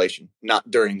the inflation,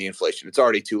 not during the inflation. It's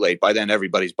already too late. By then,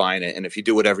 everybody's buying it. And if you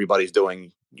do what everybody's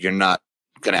doing, you're not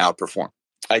going to outperform.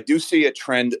 I do see a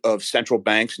trend of central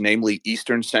banks, namely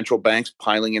Eastern central banks,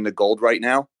 piling into gold right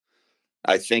now.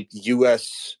 I think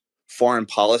U.S. foreign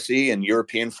policy and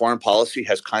European foreign policy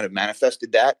has kind of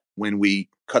manifested that when we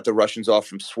cut the Russians off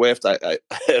from SWIFT. I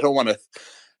don't want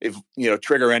to,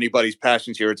 trigger anybody's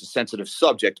passions here. It's a sensitive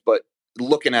subject, but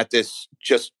looking at this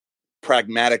just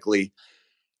pragmatically,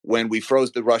 when we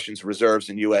froze the Russians' reserves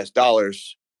in U.S.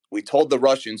 dollars, we told the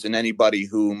Russians and anybody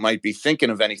who might be thinking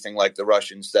of anything like the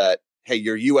Russians that, hey,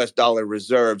 your U.S. dollar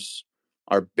reserves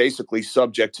are basically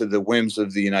subject to the whims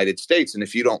of the United States. And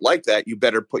if you don't like that, you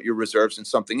better put your reserves in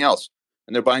something else.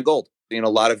 And they're buying gold. In a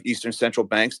lot of Eastern central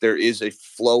banks, there is a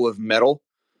flow of metal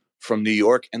from New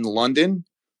York and London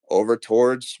over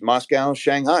towards Moscow,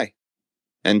 Shanghai,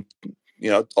 and,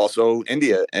 also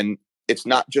India. And it's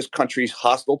not just countries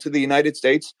hostile to the United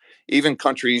States. Even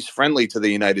countries friendly to the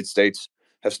United States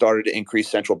have started to increase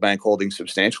central bank holdings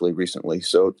substantially recently.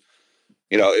 So,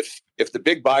 if the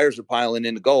big buyers are piling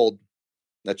into gold,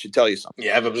 that should tell you something.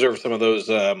 Yeah, I've observed some of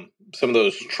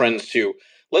those trends too.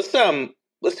 Let's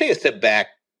take a step back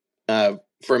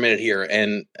for a minute here,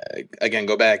 and again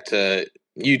go back to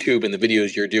YouTube and the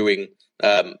videos you're doing.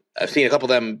 I've seen a couple of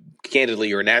them. Candidly,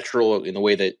 you're natural in the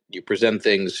way that you present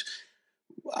things.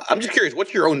 I'm just curious,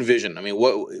 what's your own vision? I mean,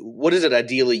 what is it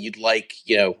ideally you'd like,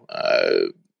 in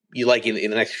the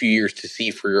next few years to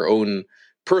see for your own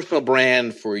personal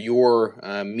brand, for your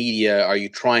media? Are you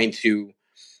trying to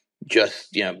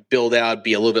just build out,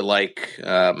 be a little bit like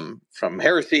from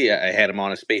Heresy. I had him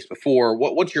on a space before.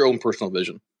 What's your own personal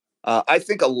vision? I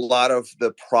think a lot of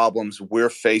the problems we're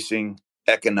facing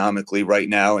economically right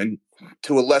now, and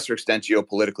to a lesser extent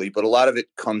geopolitically, but a lot of it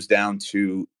comes down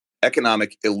to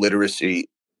economic illiteracy.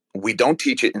 We don't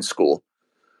teach it in school.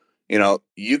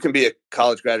 You can be a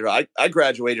college graduate. I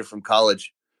graduated from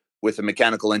college with a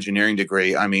mechanical engineering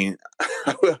degree. I mean,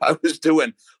 I was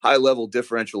doing high-level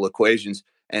differential equations,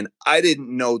 and I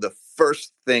didn't know the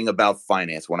first thing about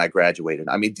finance when I graduated.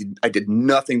 I mean, I did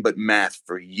nothing but math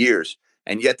for years,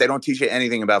 and yet they don't teach you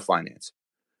anything about finance.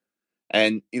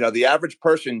 And, the average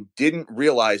person didn't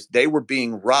realize they were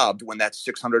being robbed when that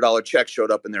 $600 check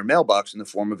showed up in their mailbox in the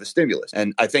form of a stimulus.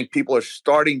 And I think people are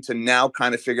starting to now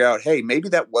kind of figure out, hey, maybe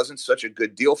that wasn't such a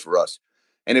good deal for us.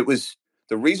 And it was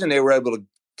the reason they were able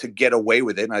to get away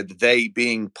with it, and they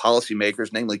being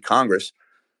policymakers, namely Congress,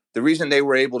 the reason they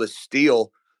were able to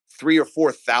steal $3,000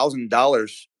 or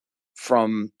 $4,000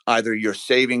 from either your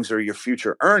savings or your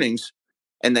future earnings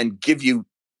and then give you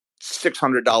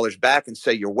 $600 back and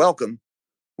say you're welcome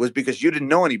was because you didn't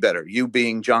know any better, you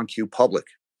being John Q. Public.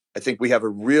 I think we have a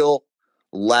real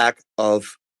lack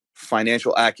of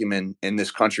financial acumen in this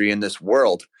country, in this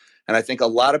world. And I think a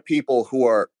lot of people who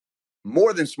are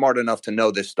more than smart enough to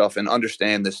know this stuff and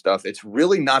understand this stuff, it's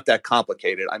really not that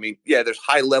complicated. I mean, yeah, there's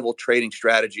high level trading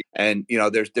strategy and,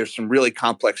 there's some really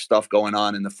complex stuff going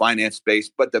on in the finance space,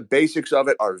 but the basics of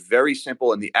it are very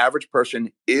simple. And the average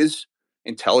person is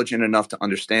intelligent enough to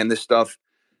understand this stuff.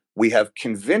 We have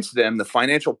convinced them, the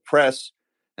financial press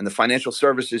and the financial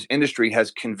services industry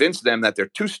has convinced them that they're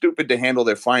too stupid to handle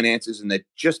their finances and they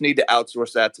just need to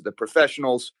outsource that to the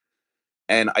professionals.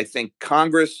 And I think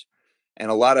Congress and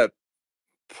a lot of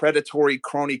predatory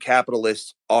crony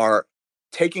capitalists are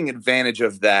taking advantage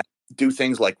of that, do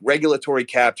things like regulatory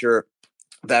capture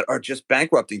that are just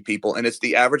bankrupting people. And it's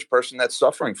the average person that's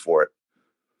suffering for it.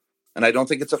 And I don't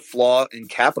think it's a flaw in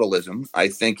capitalism. I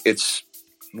think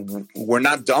we're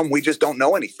not dumb. We just don't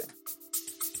know anything.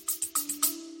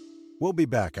 We'll be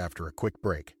back after a quick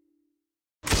break.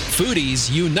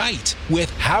 Foodies unite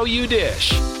with How You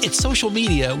Dish. It's social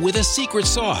media with a secret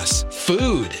sauce.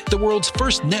 Food, the world's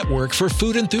first network for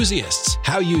food enthusiasts.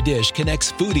 How You Dish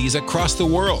connects foodies across the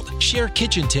world. Share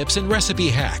kitchen tips and recipe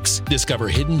hacks. Discover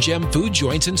hidden gem food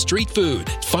joints and street food.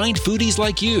 Find foodies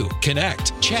like you.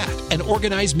 Connect, chat, and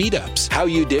organize meetups. How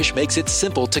You Dish makes it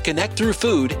simple to connect through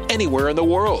food anywhere in the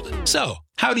world. So,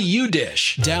 how do you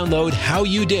dish? Download How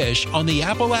You Dish on the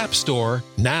Apple App Store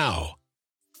now.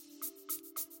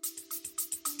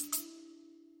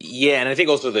 Yeah, and I think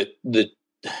also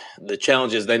the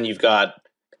challenge is then you've got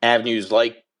avenues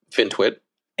like FinTwit,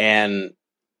 and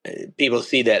people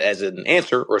see that as an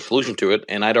answer or a solution to it.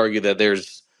 And I'd argue that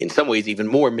there's, in some ways, even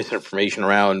more misinformation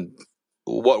around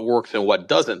what works and what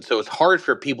doesn't. So it's hard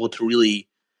for people to really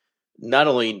not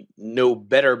only know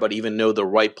better, but even know the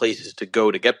right places to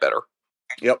go to get better.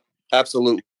 Yep,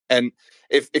 absolutely. And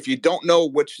if you don't know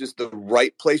which is the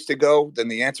right place to go, then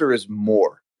the answer is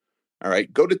more. All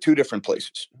right, go to two different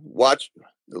places.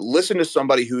 Listen to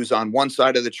somebody who's on one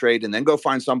side of the trade and then go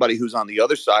find somebody who's on the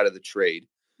other side of the trade.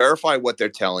 Verify what they're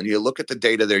telling you. Look at the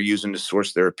data they're using to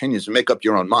source their opinions and make up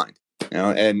your own mind.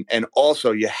 And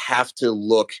also you have to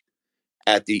look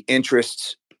at the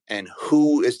interests and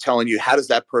who is telling you, how does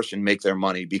that person make their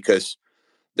money? Because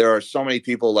there are so many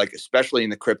people, like especially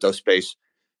in the crypto space,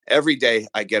 every day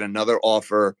I get another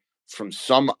offer from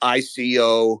some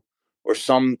ICO or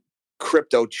some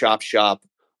crypto chop shop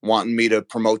wanting me to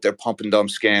promote their pump and dump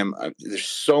scam. There's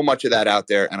so much of that out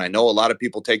there. And I know a lot of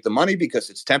people take the money because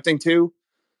it's tempting to.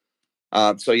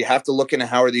 So you have to look into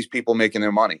how are these people making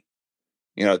their money?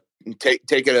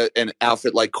 Take an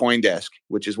outfit like CoinDesk,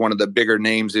 which is one of the bigger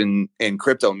names in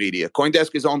crypto media.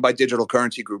 CoinDesk is owned by Digital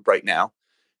Currency Group right now.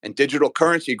 And Digital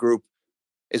Currency Group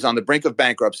is on the brink of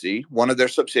bankruptcy. One of their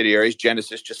subsidiaries,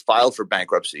 Genesis, just filed for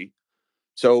bankruptcy.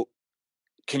 So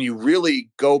can you really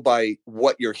go by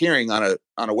what you're hearing on a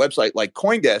website like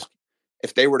CoinDesk?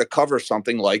 If they were to cover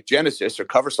something like Genesis or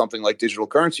cover something like Digital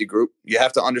Currency Group, you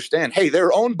have to understand, hey,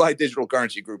 they're owned by Digital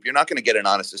Currency Group. You're not going to get an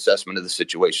honest assessment of the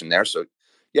situation there. So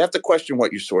you have to question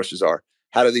what your sources are.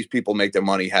 How do these people make their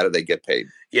money? How do they get paid?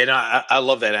 Yeah, no, I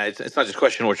love that. It's not just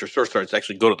question what your sources are. It's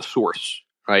actually go to the source,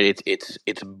 right? It's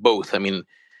both. I mean,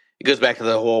 it goes back to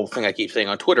the whole thing I keep saying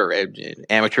on Twitter.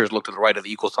 Amateurs look to the right of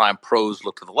the equal sign. Pros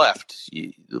look to the left.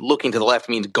 Looking to the left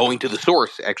means going to the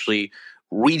source, actually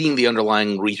reading the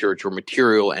underlying research or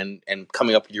material and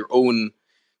coming up with your own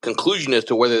conclusion as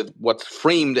to whether what's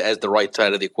framed as the right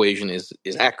side of the equation is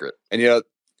accurate. And,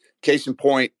 case in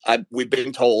point, we've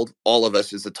been told, all of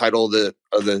us, is the title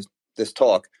of the this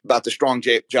talk about the strong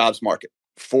jobs market.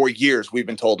 For years, we've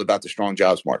been told about the strong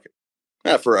jobs market.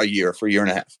 For a year and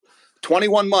a half.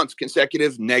 21 months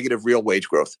consecutive negative real wage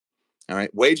growth. All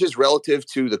right. Wages relative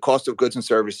to the cost of goods and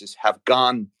services have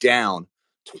gone down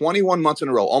 21 months in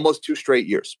a row, almost 2 straight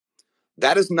years.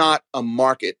 That is not a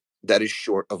market that is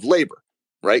short of labor,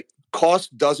 right?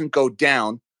 Cost doesn't go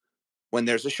down when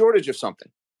there's a shortage of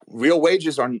something. Real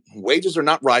wages are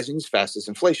not rising as fast as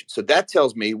inflation. So that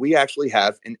tells me we actually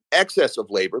have an excess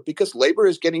of labor because labor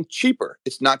is getting cheaper.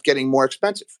 It's not getting more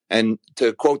expensive. And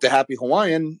to quote the Happy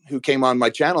Hawaiian who came on my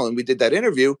channel and we did that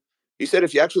interview, he said,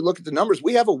 if you actually look at the numbers,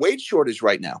 we have a wage shortage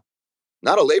right now,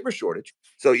 not a labor shortage.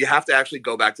 So you have to actually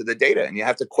go back to the data and you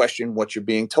have to question what you're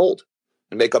being told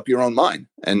and make up your own mind.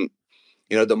 And,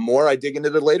 the more I dig into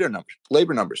the labor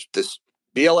numbers, this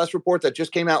BLS report that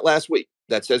just came out last week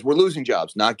that says we're losing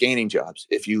jobs, not gaining jobs.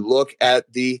 If you look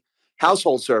at the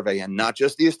household survey and not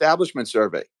just the establishment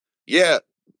survey, yeah,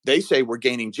 they say we're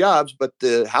gaining jobs, but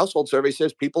the household survey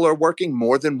says people are working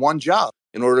more than one job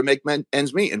in order to make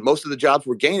ends meet. And most of the jobs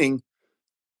we're gaining,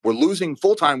 we're losing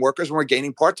full-time workers and we're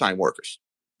gaining part-time workers.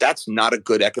 That's not a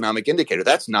good economic indicator.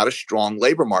 That's not a strong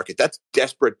labor market. That's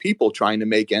desperate people trying to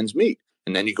make ends meet.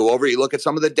 And then you go over, you look at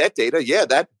some of the debt data. Yeah,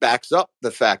 that backs up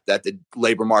the fact that the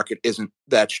labor market isn't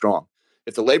that strong.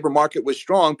 If the labor market was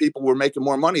strong, people were making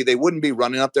more money. They wouldn't be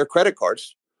running up their credit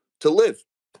cards to live.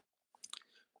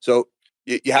 So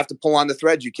you have to pull on the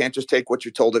threads. You can't just take what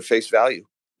you're told at face value.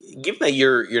 Given that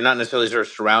you're not necessarily sort of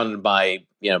surrounded by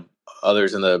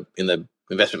others in the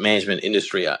investment management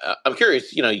industry, I'm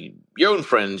curious. Your own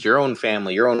friends, your own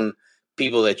family, your own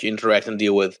people that you interact and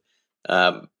deal with.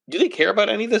 Do they care about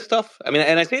any of this stuff? I mean,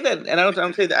 and I say that, and I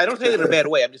don't say that in a bad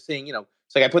way. I'm just saying,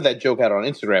 it's like I put that joke out on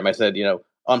Instagram. I said,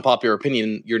 unpopular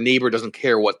opinion, your neighbor doesn't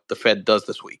care what the Fed does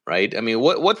this week, right? I mean,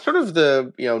 what's sort of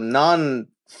the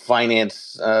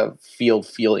non-finance field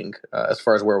feeling as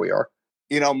far as where we are?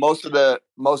 Most of the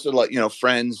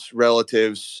friends,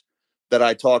 relatives that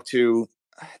I talk to,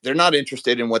 they're not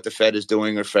interested in what the Fed is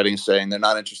doing or Fed is saying. They're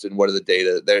not interested in what are the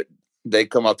data. They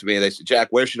come up to me and they say, Jack,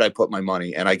 where should I put my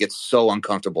money? And I get so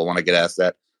uncomfortable when I get asked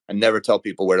that. I never tell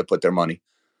people where to put their money.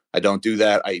 I don't do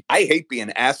that. I hate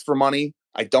being asked for money.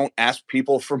 I don't ask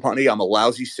people for money. I'm a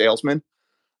lousy salesman.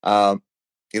 I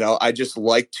just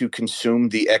like to consume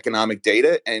the economic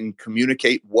data and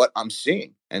communicate what I'm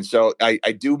seeing. And so I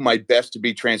do my best to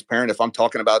be transparent. If I'm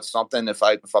talking about something, if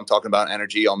I'm talking about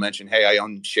energy, I'll mention, hey, I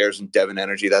own shares in Devon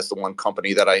Energy. That's the one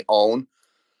company that I own.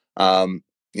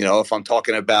 If I'm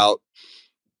talking about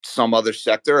some other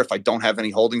sector, if I don't have any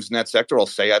holdings in that sector, I'll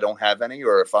say I don't have any.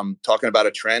 Or if I'm talking about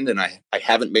a trend and I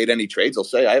haven't made any trades, I'll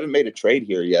say I haven't made a trade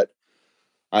here yet.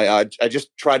 I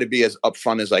just try to be as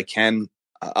upfront as I can.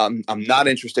 I'm not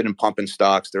interested in pumping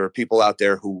stocks. There are people out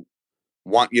there who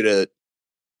want you to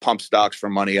pump stocks for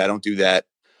money. I don't do that.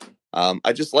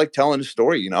 I just like telling a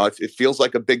story. It feels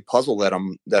like a big puzzle that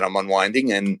I'm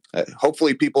unwinding, and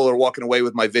hopefully people are walking away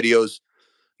with my videos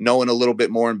knowing a little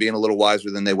bit more and being a little wiser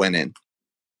than they went in.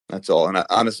 That's all. And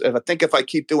I think if I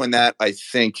keep doing that, I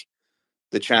think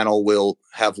the channel will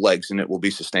have legs and it will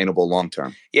be sustainable long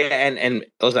term. Yeah, and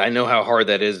listen, I know how hard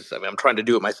that is. I mean, I'm trying to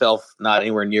do it myself, not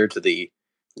anywhere near to the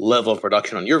level of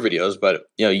production on your videos, but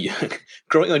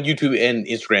growing on YouTube and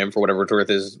Instagram, for whatever it's worth,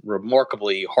 is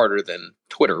remarkably harder than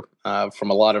Twitter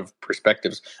from a lot of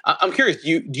perspectives. I'm curious,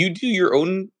 do you do your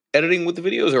own editing with the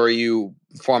videos, or are you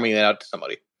farming that out to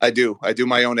somebody? I do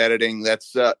my own editing.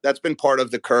 That's been part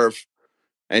of the curve.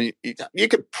 And you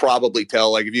could probably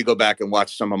tell, like, if you go back and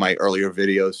watch some of my earlier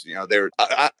videos,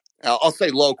 I'll say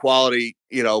low quality,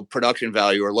 production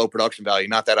value or low production value.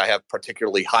 Not that I have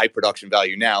particularly high production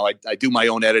value now. I do my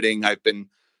own editing. I've been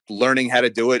learning how to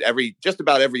do it. Just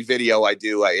about every video I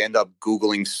do, I end up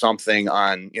Googling something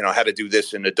on, how to do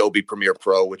this in Adobe Premiere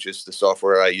Pro, which is the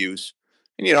software I use.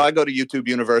 And, I go to YouTube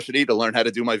University to learn how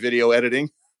to do my video editing.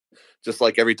 Just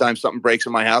like every time something breaks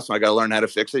in my house and I got to learn how to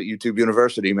fix it, YouTube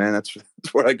University, man, that's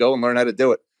where I go and learn how to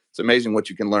do it. It's amazing what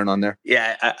you can learn on there.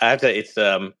 Yeah, I have to. It's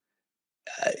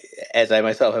as I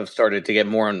myself have started to get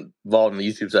more involved in the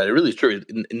YouTube side, it really is true.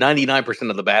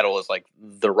 99% of the battle is like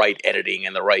the right editing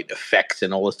and the right effects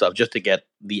and all this stuff just to get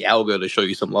the algo to show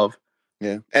you some love.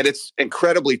 Yeah, and it's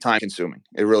incredibly time consuming.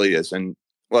 It really is. And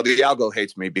well, the algo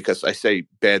hates me because I say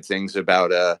bad things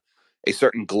about a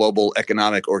certain global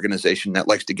economic organization that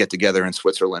likes to get together in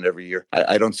Switzerland every year.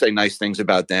 I don't say nice things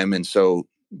about them, and so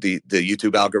the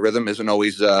YouTube algorithm isn't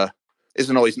always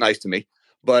nice to me.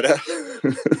 But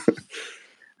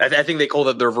I think they call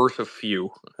that the reverse of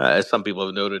few, as some people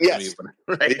have noted. Yes, to me.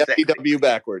 Right, the FTW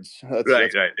backwards.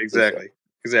 Right, exactly.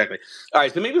 Exactly. All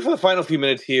right. So maybe for the final few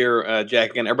minutes here,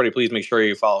 Jack, again, everybody please make sure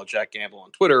you follow Jack Gamble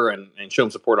on Twitter and show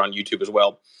him support on YouTube as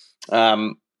well.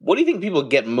 What do you think people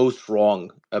get most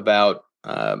wrong about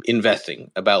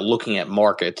investing, about looking at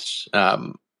markets?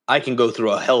 I can go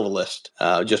through a hell of a list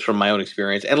just from my own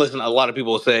experience. And listen, a lot of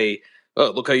people will say,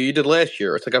 oh, look how you did last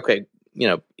year. It's like, okay,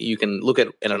 you can look at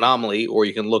an anomaly or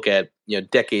you can look at,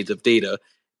 decades of data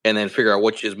and then figure out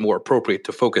which is more appropriate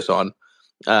to focus on.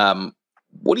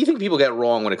 What do you think people get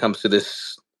wrong when it comes to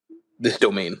this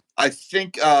domain? I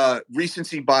think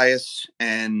recency bias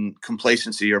and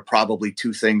complacency are probably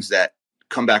two things that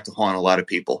come back to haunt a lot of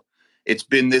people. It's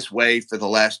been this way for the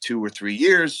last 2 or 3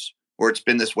 years, or it's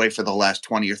been this way for the last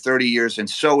 20 or 30 years, and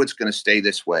so it's going to stay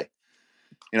this way.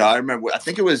 I remember, I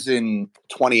think it was in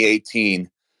 2018,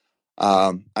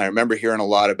 I remember hearing a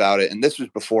lot about it, and this was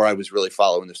before I was really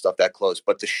following this stuff that close,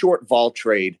 but the short vol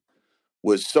trade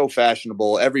was so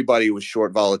fashionable. Everybody was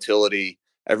short volatility.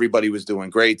 Everybody was doing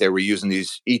great. They were using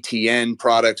these ETN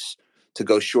products to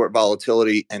go short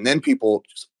volatility. And then people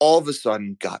just all of a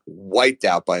sudden got wiped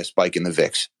out by a spike in the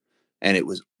VIX. And it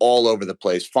was all over the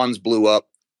place. Funds blew up.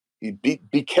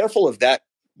 Be careful of that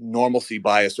normalcy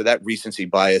bias or that recency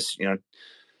bias.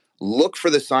 Look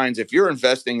for the signs. If you're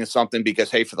investing in something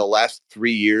because, hey, for the last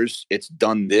 3 years, it's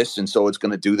done this, and so it's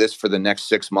going to do this for the next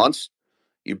 6 months,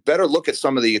 you better look at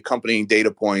some of the accompanying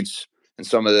data points and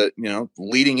some of the,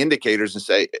 leading indicators and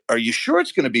say, are you sure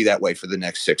it's going to be that way for the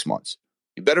next 6 months?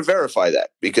 You better verify that,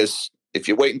 because if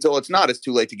you wait until it's not, it's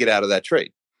too late to get out of that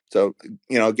trade. So,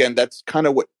 again, that's kind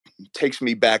of what takes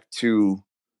me back to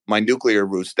my nuclear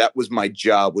roots. That was my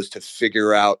job, was to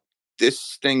figure out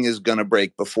this thing is going to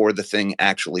break before the thing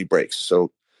actually breaks.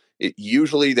 So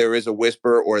usually there is a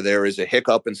whisper or there is a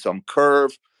hiccup in some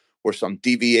curve or some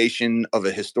deviation of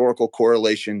a historical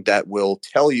correlation that will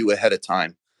tell you ahead of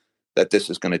time that this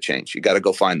is going to change. You got to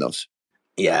go find those.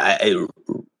 Yeah,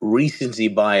 recency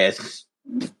bias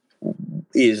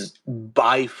is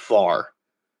by far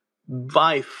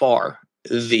the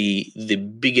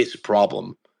biggest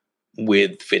problem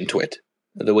with FinTwit.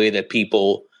 The way that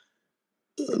people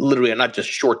literally are not just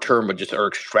short term, but just are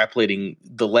extrapolating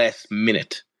the last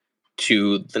minute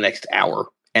to the next hour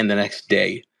and the next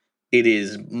day. It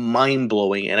is mind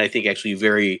blowing, and I think actually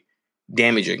very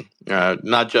damaging.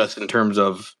 Not just in terms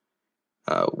of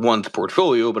one's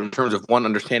portfolio, but in terms of one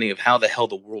understanding of how the hell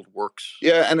the world works.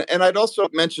 Yeah, and I'd also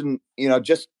mention,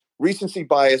 just recency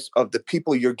bias of the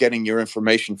people you're getting your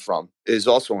information from is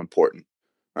also important.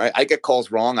 Right? I get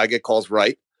calls wrong. I get calls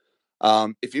right.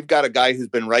 If you've got a guy who's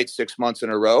been right 6 months in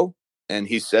a row and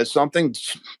he says something,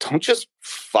 don't just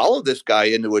follow this guy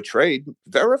into a trade.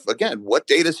 Verify, again, what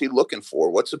data is he looking for?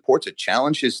 What supports it?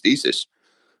 Challenge his thesis.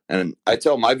 And I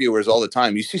tell my viewers all the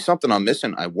time, you see something I'm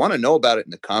missing, I want to know about it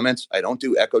in the comments. I don't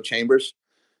do echo chambers.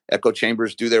 Echo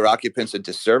chambers do their occupants a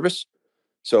disservice.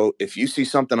 So if you see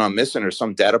something I'm missing or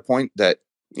some data point that,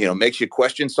 makes you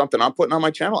question something I'm putting on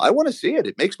my channel, I want to see it.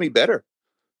 It makes me better.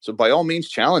 So by all means,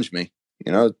 challenge me,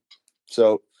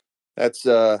 So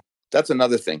that's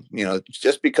another thing,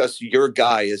 just because your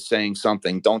guy is saying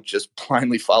something, don't just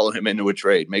blindly follow him into a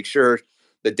trade. Make sure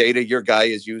the data your guy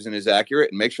is using is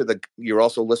accurate, and make sure that you're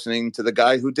also listening to the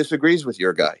guy who disagrees with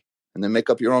your guy, and then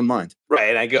make up your own mind.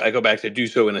 Right. And I go back to do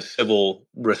so in a civil,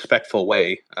 respectful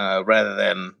way, rather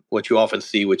than what you often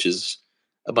see, which is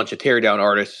a bunch of teardown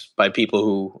artists by people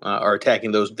who are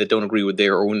attacking those that don't agree with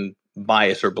their own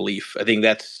bias or belief. I think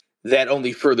that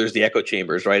only furthers the echo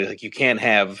chambers, right? It's like you can't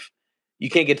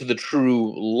get to the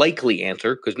true likely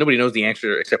answer, because nobody knows the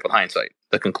answer except with hindsight,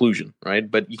 the conclusion,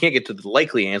 right? But you can't get to the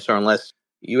likely answer unless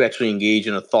you actually engage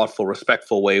in a thoughtful,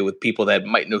 respectful way with people that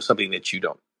might know something that you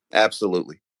don't.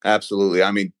 Absolutely. I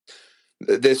mean,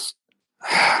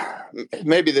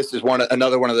 maybe this is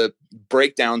another one of the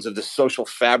breakdowns of the social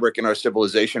fabric in our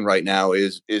civilization right now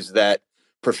is that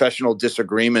professional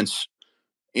disagreements,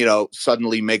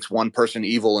 suddenly makes one person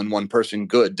evil and one person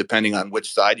good, depending on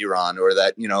which side you're on, or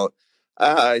that,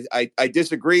 I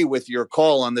disagree with your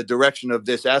call on the direction of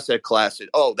this asset class.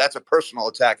 Oh, that's a personal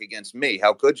attack against me.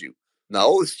 How could you?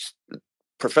 No, it's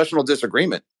professional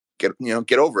disagreement. Get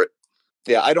over it.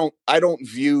 Yeah, I don't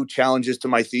view challenges to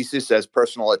my thesis as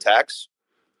personal attacks.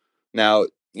 Now,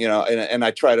 and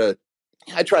I try to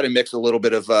mix a little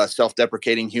bit of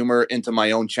self-deprecating humor into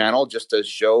my own channel just to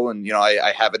show, and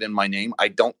I have it in my name. I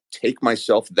don't take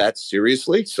myself that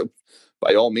seriously, so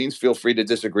by all means, feel free to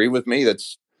disagree with me.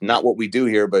 That's not what we do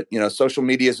here. But social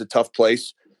media is a tough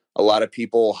place. A lot of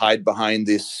people hide behind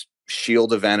this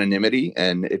shield of anonymity,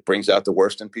 and it brings out the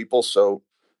worst in people. So,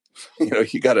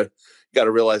 you got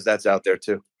to realize that's out there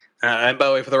too. And by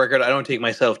the way, for the record, I don't take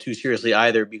myself too seriously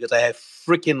either because I have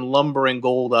freaking lumbering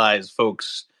gold eyes,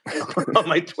 folks, on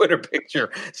my Twitter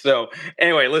picture. So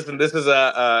anyway, listen, this is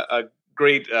a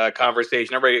great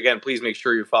conversation. Everybody, again, please make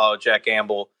sure you follow Jack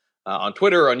Gamble on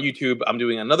Twitter, on YouTube. I'm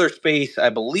doing another space, I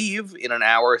believe, in an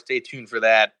hour. Stay tuned for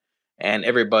that. And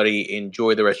everybody,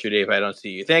 enjoy the rest of your day if I don't see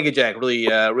you. Thank you, Jack. Really,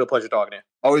 real pleasure talking to you.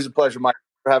 Always a pleasure, Mike,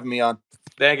 for having me on.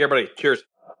 Thank you, everybody. Cheers.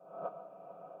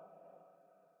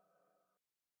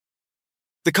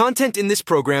 The content in this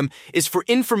program is for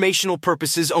informational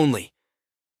purposes only.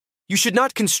 You should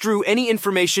not construe any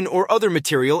information or other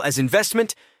material as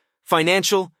investment,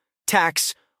 financial,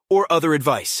 tax, or other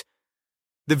advice.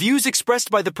 The views expressed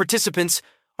by the participants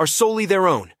are solely their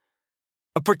own.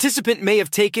 A participant may have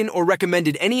taken or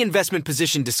recommended any investment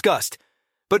position discussed,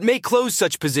 but may close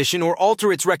such position or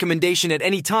alter its recommendation at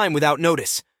any time without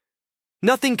notice.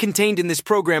 Nothing contained in this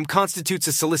program constitutes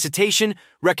a solicitation,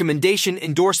 recommendation,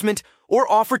 endorsement, or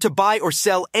offer to buy or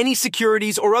sell any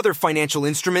securities or other financial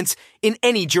instruments in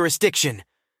any jurisdiction.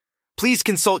 Please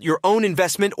consult your own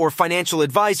investment or financial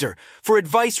advisor for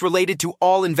advice related to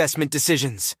all investment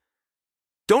decisions.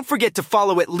 Don't forget to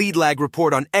follow at Lead Lag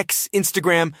Report on X,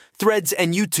 Instagram, Threads,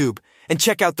 and YouTube, and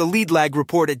check out the Lead Lag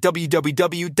Report at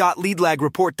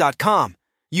www.leadlagreport.com.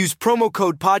 Use promo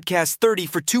code podcast30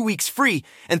 for 2 weeks free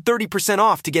and 30%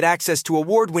 off to get access to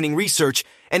award-winning research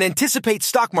and anticipate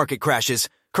stock market crashes,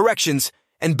 corrections,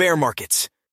 and bear markets.